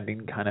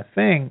 genre-bending kind of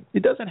thing.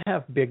 It doesn't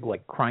have big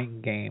like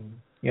Crying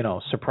Game,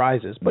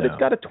 surprises, but It's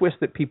got a twist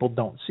that people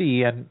don't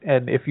see, and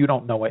if you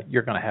don't know it,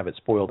 you're going to have it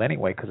spoiled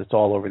anyway, because it's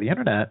all over the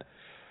internet.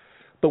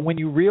 But when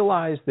you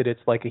realize that it's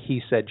like a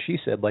he said, she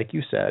said, like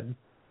you said,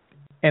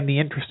 and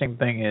the interesting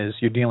thing is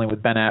you're dealing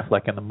with Ben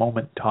Affleck in the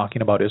moment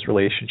talking about his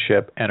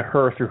relationship, and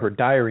her through her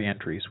diary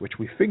entries, which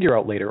we figure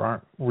out later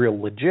aren't real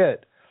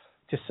legit,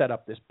 to set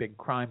up this big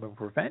crime of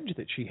revenge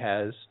that she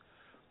has.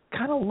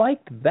 Kind of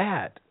liked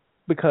that,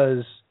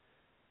 because,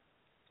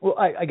 well,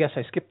 I guess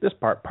I skipped this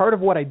part. Part of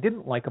what I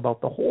didn't like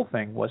about the whole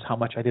thing was how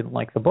much I didn't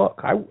like the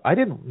book. I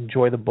didn't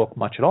enjoy the book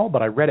much at all,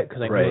 but I read it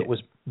because I knew it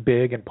was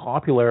big and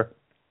popular,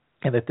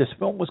 and that this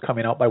film was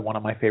coming out by one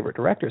of my favorite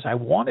directors. I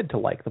wanted to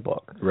like the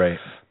book. Right.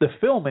 The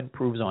film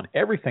improves on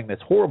everything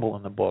that's horrible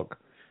in the book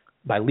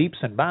by leaps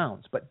and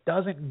bounds, but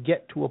doesn't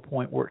get to a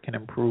point where it can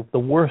improve the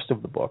worst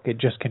of the book. It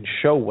just can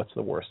show what's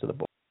the worst of the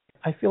book.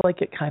 I feel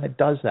like it kind of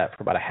does that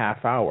for about a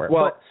half hour.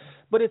 Well,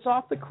 but it's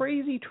off the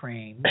crazy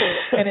train,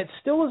 and it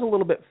still is a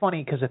little bit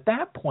funny, because at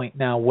that point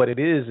now what it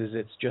is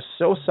it's just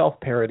so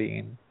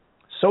self-parodying,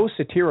 so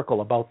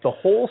satirical about the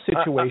whole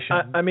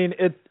situation. I mean,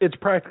 it's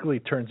practically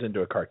turns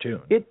into a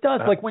cartoon. It does.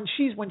 Like when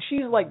she's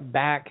like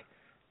back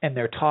and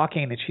they're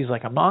talking and she's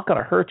like, "I'm not going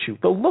to hurt you."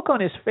 The look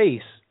on his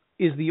face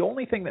is the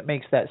only thing that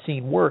makes that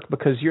scene work,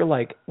 because you're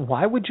like,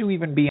 why would you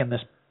even be in this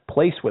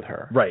place with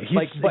her? Right. He's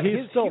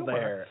still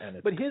humor,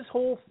 there. But his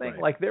whole thing,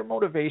 like their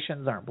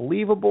motivations aren't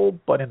believable,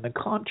 but in the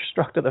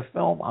construct of the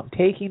film, I'm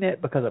taking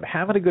it because I'm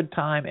having a good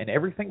time, and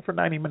everything for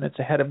 90 minutes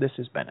ahead of this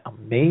has been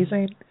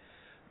amazing.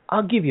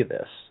 I'll give you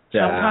this.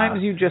 Yeah.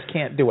 Sometimes you just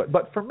can't do it.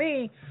 But for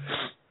me,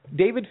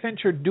 David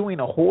Fincher doing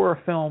a horror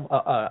film,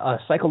 a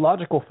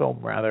psychological film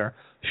rather,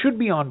 should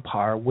be on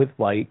par with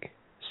like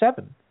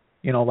Seven,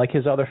 like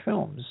his other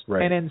films.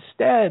 Right. And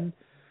instead,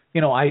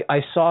 I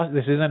saw,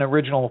 this is an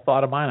original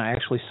thought of mine, I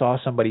actually saw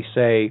somebody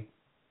say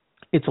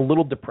it's a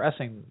little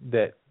depressing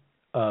that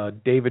a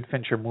David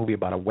Fincher movie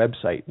about a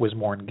website was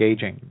more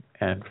engaging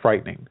and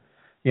frightening,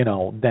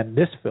 than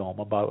this film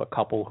about a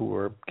couple who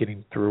were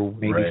getting through,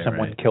 maybe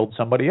someone killed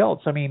somebody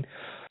else. I mean,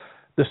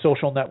 The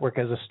Social Network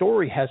as a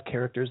story has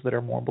characters that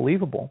are more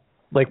believable.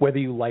 Like, whether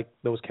you like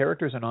those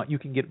characters or not, you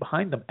can get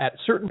behind them. At a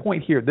certain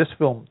point here, this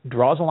film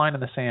draws a line in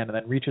the sand and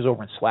then reaches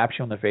over and slaps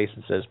you in the face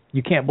and says,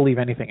 you can't believe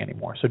anything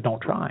anymore, so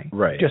don't try.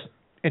 Right. Just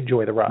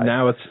enjoy the ride.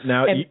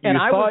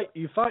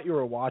 You thought you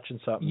were watching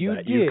something you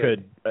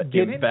could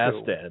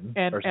invest in.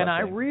 And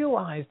I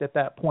realized at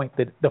that point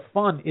that the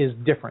fun is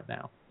different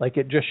now. Like,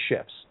 it just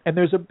shifts. And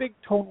there's a big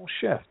tonal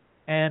shift.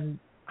 And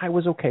I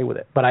was okay with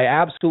it. But I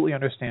absolutely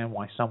understand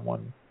why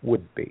someone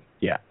wouldn't be.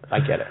 Yeah. I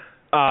get it.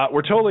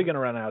 We're totally going to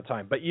run out of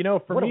time. But,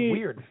 for what me... What a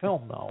weird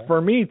film, though. For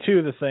me,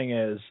 too, the thing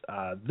is,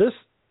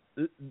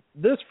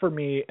 this for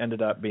me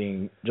ended up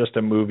being just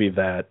a movie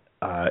that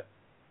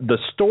the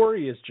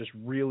story is just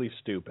really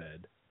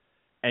stupid,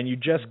 and you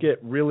just get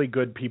really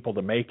good people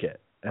to make it.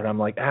 And I'm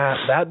like,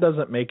 that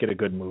doesn't make it a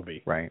good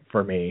movie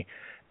for me.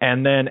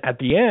 And then at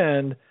the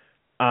end...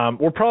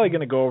 we're probably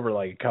going to go over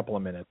like a couple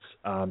of minutes.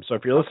 So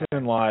if you're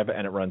listening live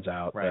and it runs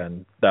out,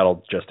 then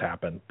that'll just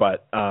happen.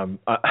 But I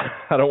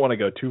don't want to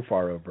go too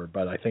far over,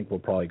 but I think we'll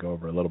probably go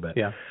over a little bit.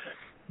 Yeah.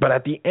 But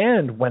at the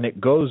end, when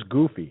it goes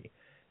goofy,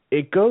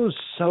 it goes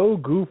so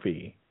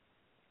goofy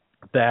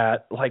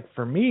that, like,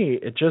 for me,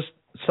 it just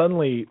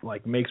suddenly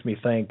like makes me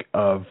think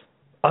of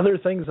other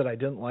things that I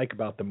didn't like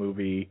about the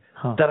movie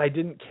that I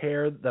didn't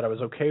care, that I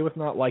was okay with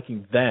not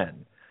liking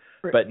then.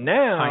 But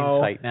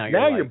now hindsight,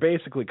 you're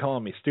basically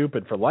calling me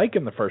stupid for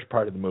liking the first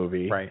part of the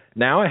movie. Right.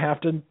 Now I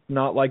have to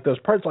not like those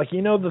parts. Like,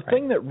 the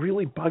thing that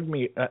really bugged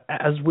me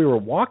as we were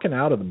walking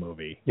out of the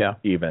movie,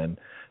 the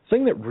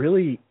thing that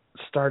really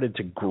started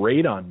to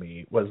grate on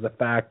me was the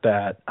fact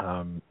that,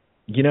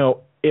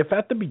 if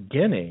at the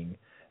beginning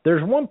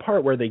there's one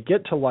part where they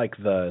get to like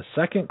the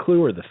second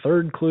clue or the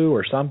third clue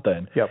or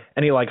something,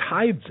 and he like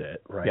hides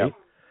it, right? Yep.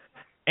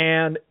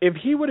 And if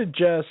he would have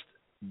just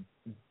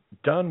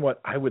done what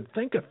I would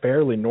think a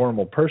fairly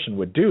normal person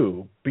would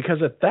do, because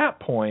at that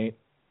point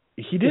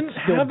he didn't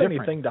have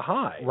anything to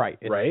hide. Right.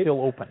 It's right?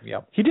 still open.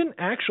 Yep. He didn't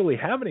actually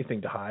have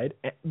anything to hide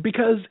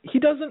because he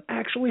doesn't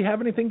actually have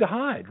anything to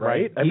hide,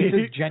 right?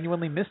 He's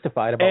genuinely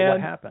mystified about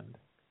what happened.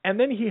 And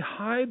then he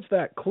hides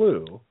that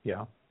clue.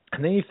 Yeah.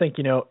 And then you think,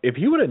 if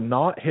he would have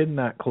not hidden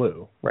that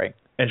clue, right,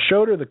 and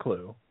showed her the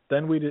clue,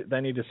 then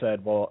he just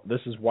said, well, this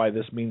is why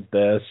this means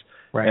this,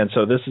 right, and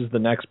so this is the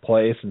next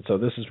place, and so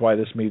this is why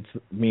this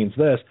means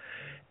this.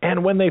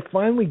 And when they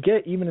finally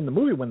get, even in the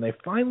movie, when they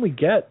finally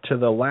get to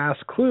the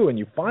last clue and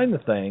you find the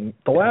thing,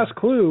 the last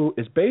clue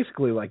is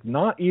basically like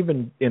not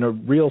even in a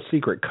real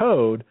secret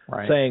code,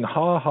 saying,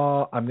 ha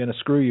ha, I'm going to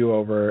screw you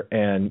over,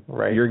 and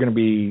you're going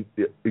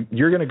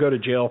to go to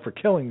jail for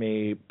killing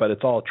me, but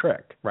it's all a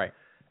trick. Right.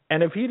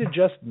 And if he'd have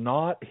just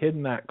not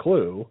hidden that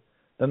clue,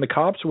 then the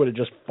cops would have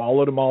just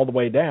followed him all the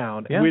way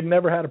down, and we'd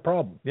never had a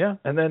problem. Yeah.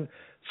 And then,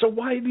 so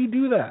why did he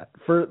do that?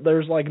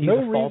 There's like He's no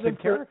a faulted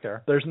reason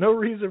character. There's no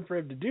reason for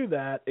him to do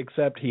that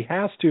except he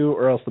has to,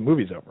 or else the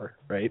movie's over,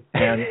 right?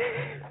 And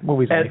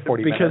movie's only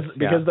 40 minutes.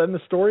 Because then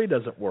the story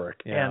doesn't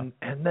work. Yeah.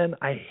 And then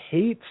I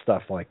hate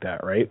stuff like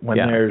that, right? When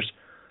there's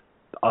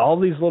all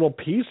these little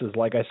pieces,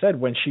 like I said,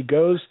 when she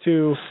goes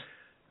to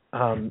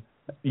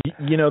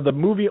the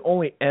movie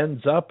only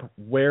ends up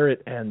where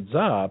it ends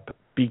up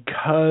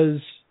because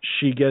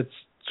she gets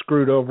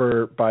screwed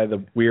over by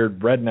the weird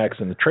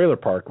rednecks in the trailer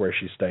park where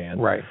she's staying.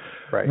 Right.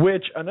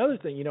 Which, another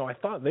thing, I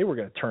thought they were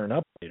going to turn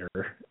up later.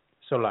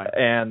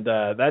 And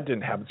that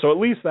didn't happen. So at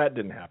least that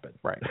didn't happen.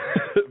 Right.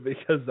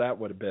 Because that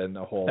would have been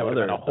a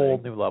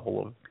whole new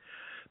level of...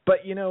 But,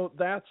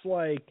 that's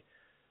like,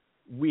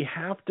 we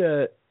have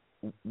to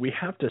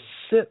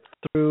sit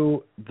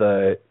through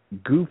the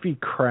goofy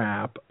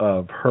crap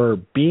of her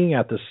being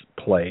at this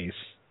place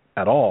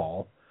at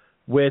all,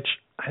 which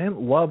I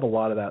didn't love a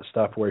lot of that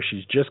stuff where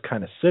she's just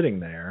kind of sitting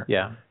there.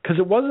 Yeah. Because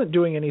it wasn't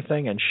doing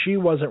anything and she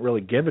wasn't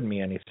really giving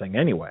me anything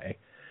anyway.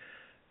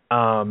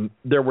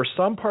 There were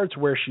some parts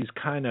where she's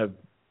kind of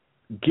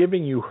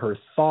giving you her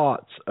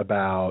thoughts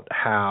about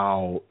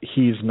how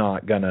he's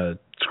not going to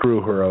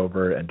screw her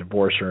over and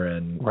divorce her,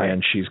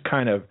 and she's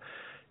kind of,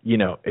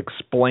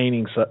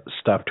 explaining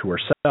stuff to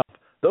herself.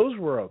 Those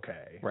were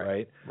okay,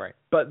 right?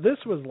 But this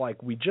was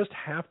like, we just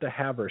have to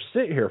have her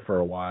sit here for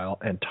a while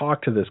and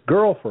talk to this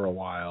girl for a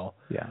while,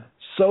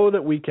 so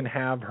that we can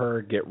have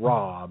her get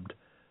robbed,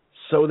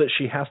 so that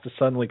she has to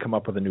suddenly come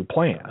up with a new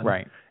plan,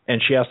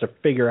 and she has to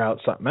figure out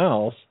something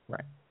else,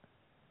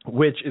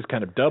 which is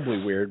kind of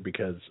doubly weird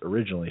because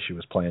originally she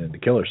was planning to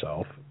kill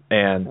herself,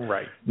 and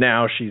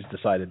now she's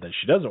decided that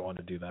she doesn't want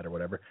to do that or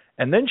whatever,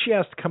 and then she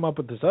has to come up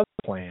with this other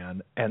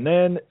plan, and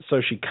then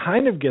so she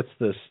kind of gets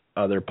this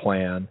other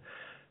plan,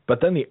 but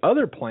then the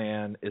other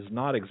plan is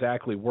not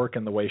exactly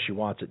working the way she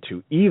wants it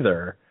to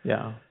either.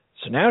 Yeah.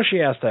 So now she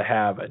has to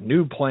have a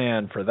new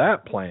plan for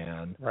that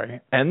plan.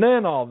 Right. And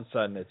then all of a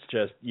sudden it's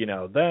just,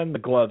 then the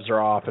gloves are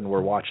off and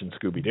we're watching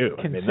Scooby-Doo.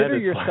 Consider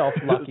yourself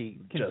lucky.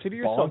 Consider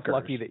yourself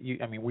lucky that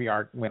we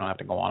don't have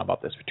to go on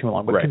about this for too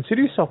long, but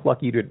consider yourself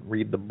lucky you didn't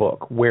read the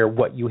book, where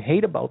what you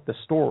hate about the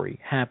story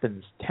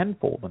happens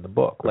tenfold in the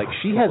book. Like,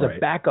 she has a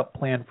backup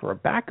plan for a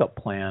backup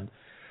plan.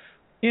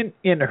 In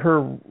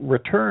her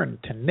return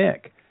to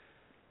Nick,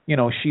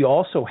 she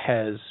also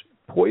has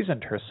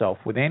poisoned herself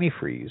with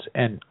antifreeze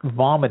and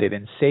vomited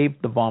and saved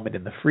the vomit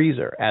in the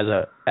freezer as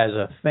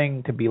a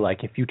thing to be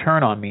like, if you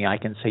turn on me, I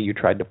can say you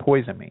tried to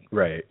poison me.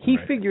 He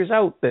figures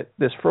out that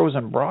this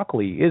frozen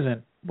broccoli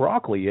isn't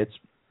broccoli, it's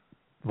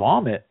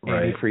vomit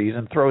antifreeze,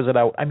 and throws it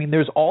out. I mean,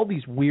 there's all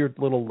these weird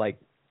little like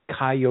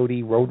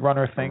coyote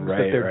roadrunner things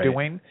that they're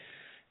doing,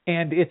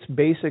 and it's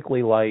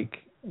basically like,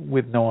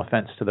 with no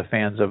offense to the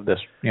fans of this,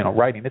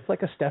 writing, it's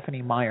like a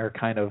Stephanie Meyer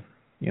kind of,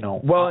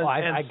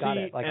 I got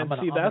it. Like, I'm going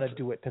to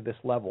do it to this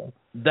level.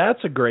 That's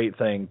a great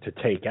thing to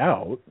take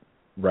out,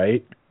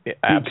 right?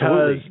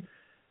 Absolutely.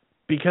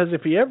 Because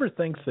if he ever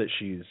thinks that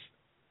she's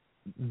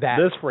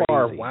this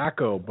far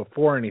wacko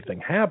before anything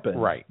happens,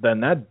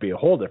 then that'd be a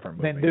whole different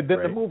movie. Then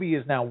the movie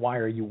is now, why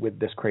are you with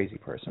this crazy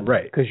person?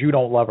 Right. Because you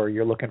don't love her,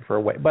 you're looking for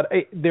a way. But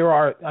there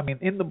are,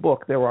 in the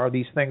book, there are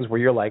these things where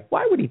you're like,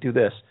 why would he do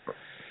this?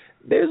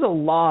 There's a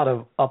lot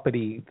of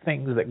uppity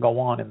things that go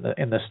on in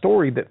the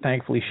story that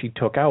thankfully she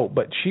took out,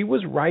 but she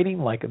was writing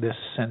like this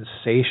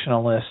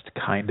sensationalist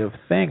kind of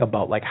thing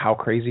about like, how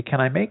crazy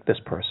can I make this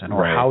person,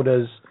 or how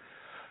does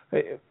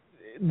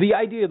the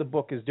idea of the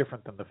book is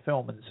different than the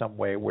film in some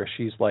way, where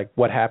she's like,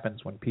 what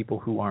happens when people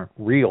who aren't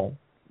real,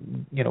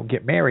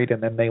 get married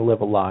and then they live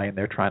a lie and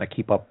they're trying to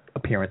keep up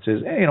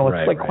appearances.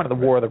 It's like kind of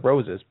the War of the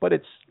Roses, but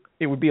it's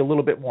it would be a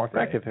little bit more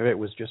effective if it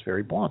was just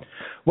very blunt.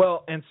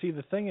 Well, and see,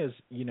 the thing is,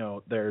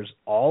 there's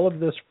all of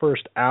this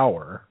first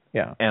hour,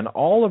 and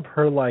all of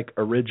her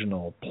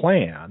original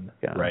plan,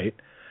 right?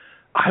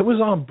 I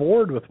was on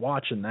board with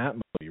watching that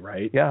movie,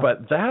 right? Yeah.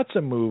 But that's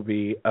a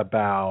movie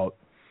about,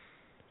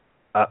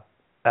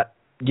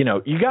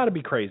 you got to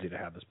be crazy to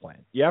have this plan.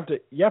 You have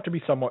to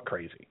be somewhat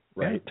crazy,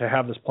 right, to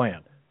have this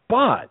plan.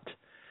 But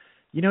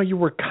you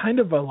were kind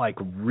of a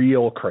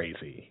real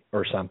crazy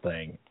or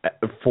something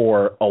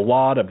for a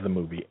lot of the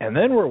movie. And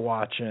then we're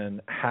watching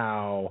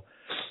how,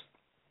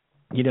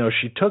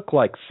 she took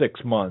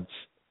 6 months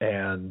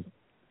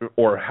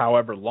or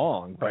however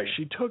long, but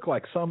she took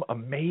some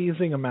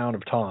amazing amount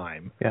of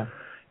time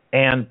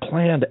and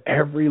planned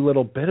every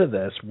little bit of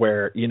this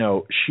where,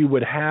 she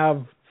would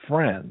have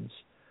friends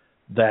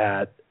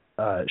that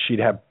she'd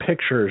have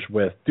pictures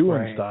with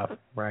doing stuff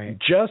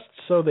just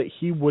so that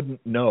he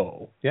wouldn't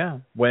know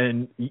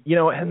when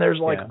and there's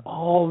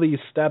all these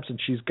steps, and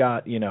she's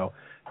got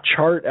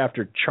chart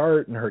after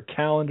chart in her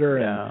calendar,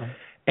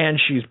 and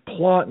she's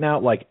plotting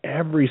out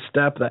every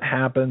step that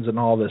happens and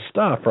all this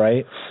stuff,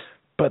 right?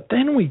 But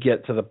then we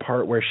get to the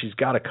part where she's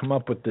got to come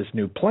up with this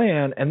new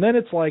plan, and then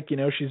it's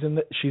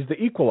she's the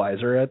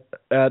equalizer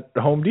at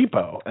Home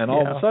Depot, and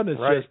all of a sudden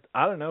it's just,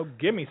 I don't know,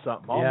 give me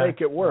something, I'll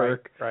make it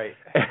work. Right.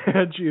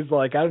 And she's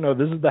like, I don't know,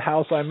 this is the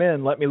house I'm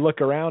in. Let me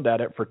look around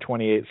at it for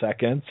 28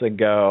 seconds and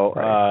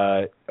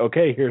go,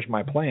 okay, here's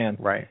my plan.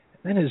 Right.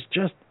 And then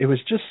it was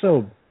just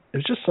so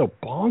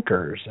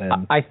bonkers.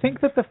 And I think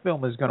that the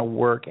film is going to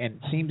work, and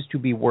seems to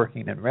be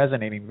working and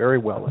resonating very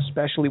well,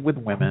 especially with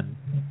women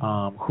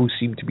who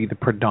seem to be the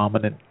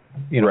predominant,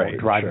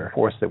 driving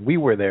force that we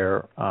were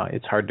there.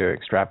 It's hard to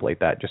extrapolate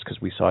that just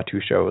because we saw 2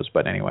 shows,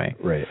 but anyway.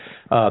 Right.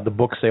 The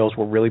book sales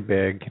were really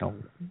big.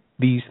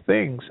 These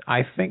things.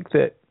 I think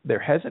that there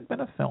hasn't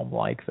been a film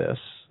like this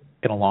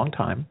in a long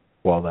time.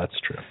 Well, that's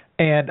true.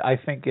 And I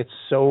think it's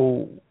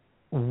so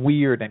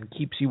weird and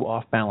keeps you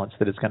off balance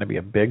that it's going to be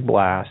a big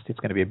blast. It's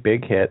going to be a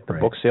big hit. The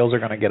book sales are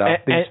going to get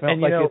up. These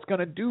films, it's going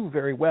to do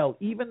very well,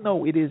 even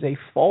though it is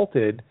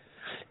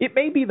it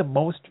may be the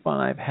most fun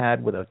I've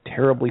had with a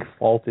terribly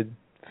faulted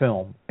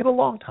film in a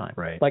long time.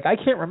 Right. I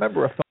can't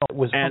remember a film that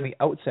was from the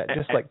outset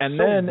just and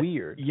so then,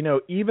 weird.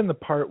 Even the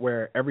part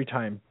where every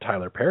time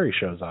Tyler Perry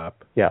shows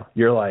up,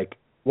 you're like,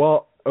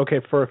 well,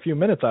 okay, for a few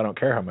minutes, I don't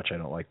care how much I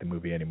don't like the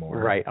movie anymore.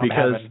 Right.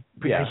 Because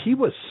he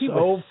was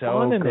so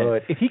fun in good.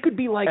 it. If he could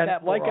be like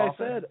that more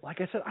often.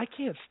 Like I said, I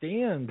can't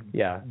stand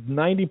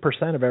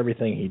 90% of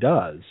everything he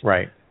does.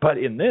 Right. But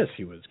in this,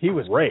 he was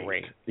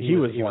great. He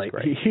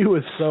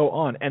was so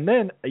on. And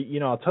then,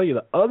 I'll tell you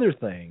the other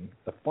thing,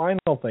 the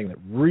final thing that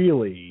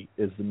really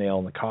is the nail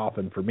in the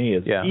coffin for me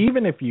is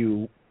even if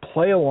you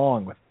play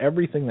along with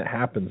everything that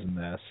happens in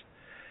this,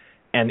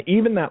 and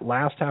even that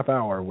last half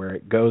hour where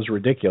it goes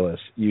ridiculous,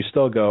 you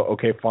still go,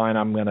 okay, fine,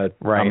 I'm gonna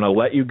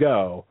let you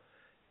go.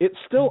 It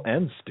still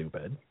ends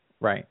stupid.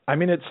 Right. I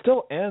mean, it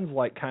still ends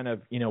kind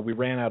of, we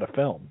ran out of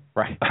film.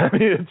 Right. I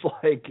mean, it's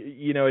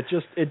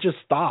it just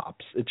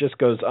stops. It just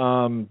goes,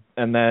 and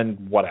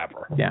then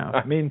whatever. Yeah.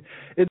 I mean,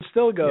 it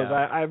still goes,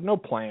 I have no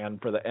plan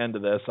for the end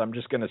of this. I'm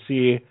just going to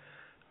see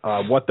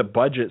what the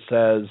budget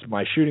says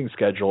my shooting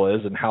schedule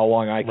is and how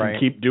long I can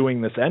keep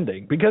doing this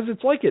ending. Because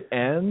it's it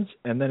ends,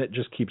 and then it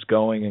just keeps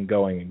going and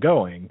going and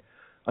going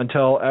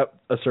until at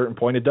a certain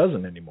point it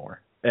doesn't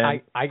anymore.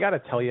 And I got to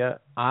tell you,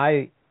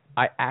 I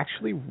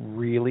actually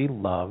really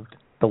loved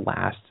the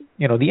last,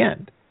 the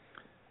end.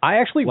 I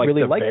actually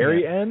really liked the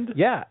very end.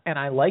 Yeah, and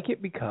I like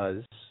it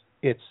because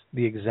it's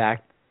the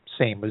exact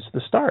same as the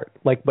start.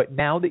 But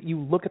now that you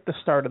look at the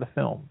start of the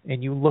film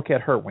and you look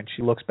at her when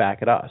she looks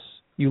back at us,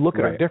 you look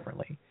at her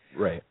differently.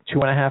 Right.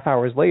 2.5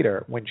 hours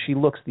later, when she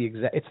looks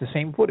it's the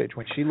same footage.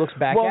 When she looks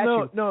back you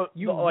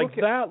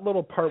that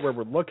little part where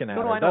we're looking at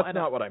her. That's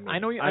not what I mean. I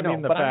know. I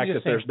mean the but fact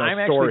that there's no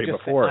I'm story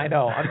before. I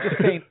know. I'm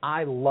just saying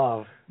I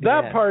love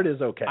that part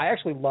is okay. I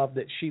actually love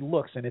that she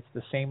looks and it's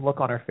the same look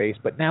on her face,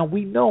 but now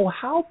we know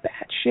how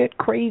batshit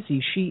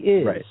crazy she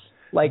is.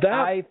 Right.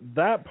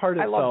 That part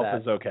itself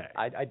is okay.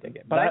 I dig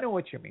it, but I know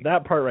what you mean.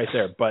 That part right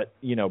there, but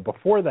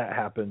before that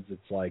happens,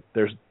 it's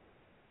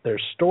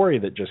there's story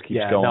that just keeps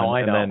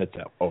going, and then it's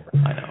over.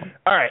 I know.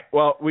 All right.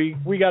 Well, we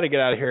got to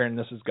get out of here, and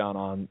this has gone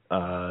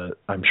on,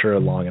 I'm sure,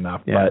 long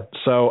enough. Yeah. But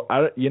so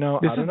this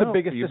is the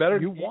biggest. You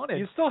wanted.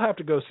 You still have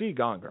to go see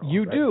Gone Girl.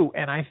 You do,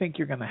 and I think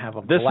you're going to have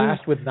a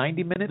blast with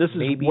 90 minutes. This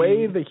is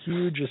way the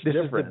hugest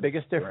difference. This is the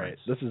biggest difference.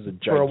 Right. This is a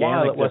gigantic For a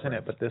while, it wasn't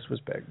difference. it, but this was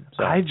big.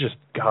 So.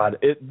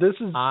 This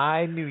is.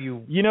 I knew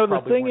you.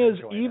 The thing is,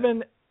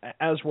 even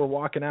as we're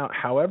walking out,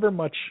 however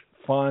much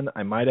fun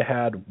I might have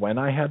had when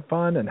I had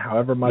fun, and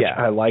however much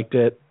I liked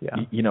it,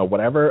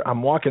 whatever,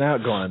 I'm walking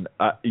out going,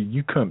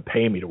 you couldn't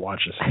pay me to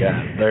watch this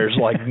again. There's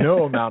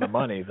no amount of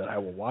money that I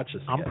will watch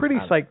this again. I'm pretty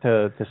psyched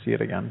to see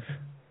it again.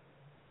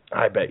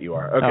 I bet you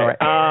are. Okay.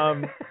 All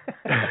right.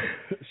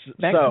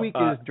 Next week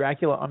is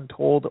Dracula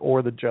Untold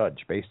or The Judge,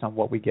 based on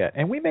what we get.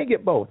 And we may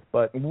get both,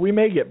 but... We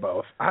may get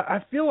both. I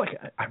feel like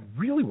I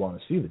really want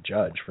to see The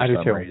Judge for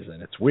some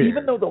reason. It's weird.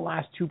 Even though the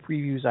last 2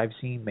 previews I've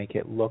seen make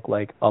it look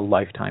like a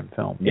Lifetime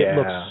film. Yeah. It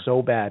looks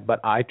so bad, but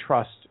I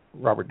trust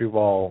Robert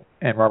Duvall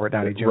and Robert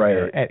Downey Jr.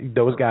 Right. And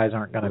those guys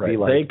aren't going to be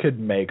like... They could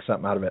make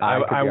something out of it.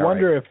 I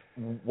wonder if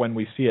when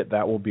we see it,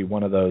 that will be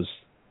one of those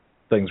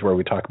things where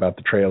we talk about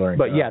the trailer and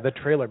the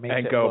trailer makes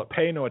and it go look...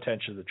 pay no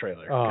attention to the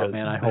trailer. Oh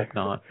man, I hope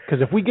not.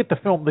 Because if we get the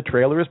film the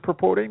trailer is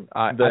purporting,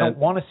 I don't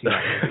want to see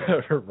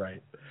that movie.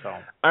 Right. So,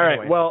 all right.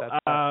 anyway,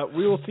 well,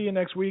 we will see you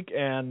next week,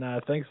 and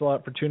thanks a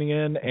lot for tuning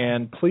in.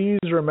 And please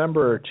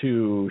remember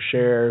to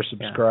share,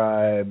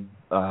 subscribe,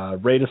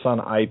 rate us on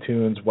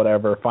iTunes,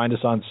 whatever. Find us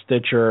on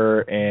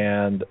Stitcher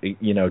and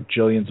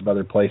jillions of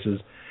other places.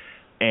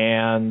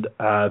 And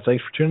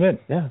thanks for tuning in.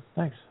 Yeah.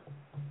 Thanks.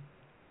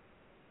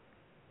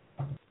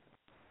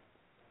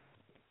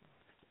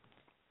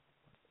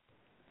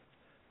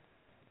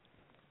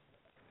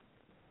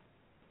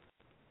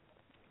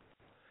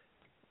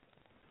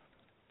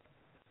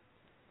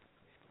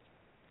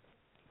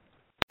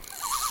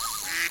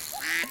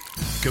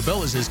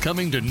 Cabela's is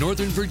coming to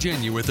Northern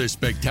Virginia with a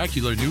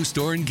spectacular new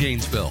store in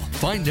Gainesville.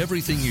 Find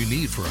everything you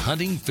need for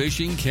hunting,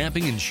 fishing,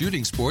 camping, and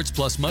shooting sports,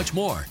 plus much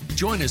more.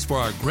 Join us for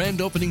our grand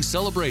opening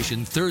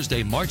celebration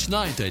Thursday, March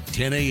 9th at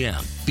 10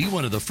 a.m. Be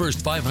one of the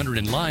first 500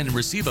 in line and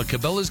receive a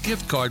Cabela's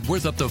gift card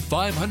worth up to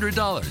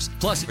 $500.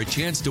 Plus, a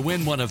chance to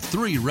win one of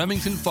 3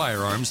 Remington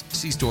firearms.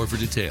 See store for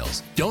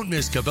details. Don't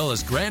miss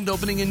Cabela's grand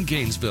opening in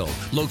Gainesville,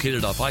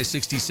 located off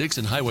I-66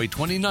 and Highway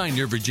 29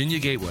 near Virginia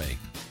Gateway.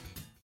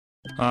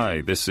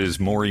 Hi, this is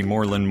Maury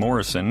Moreland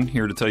Morrison,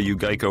 here to tell you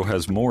Geico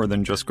has more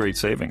than just great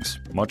savings.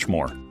 Much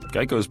more.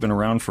 Geico's been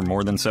around for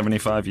more than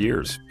 75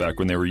 years, back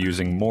when they were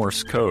using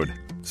Morse code.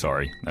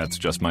 Sorry, that's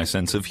just my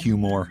sense of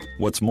humor.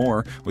 What's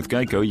more, with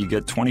Geico you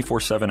get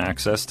 24/7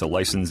 access to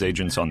licensed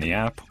agents on the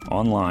app,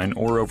 online,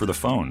 or over the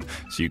phone,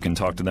 so you can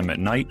talk to them at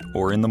night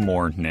or in the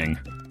morning.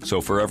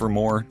 So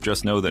forevermore,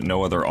 just know that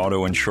no other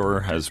auto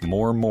insurer has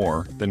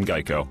more than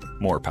Geico.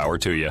 More power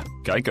to you.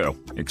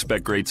 Geico.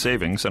 Expect great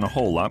savings and a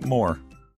whole lot more.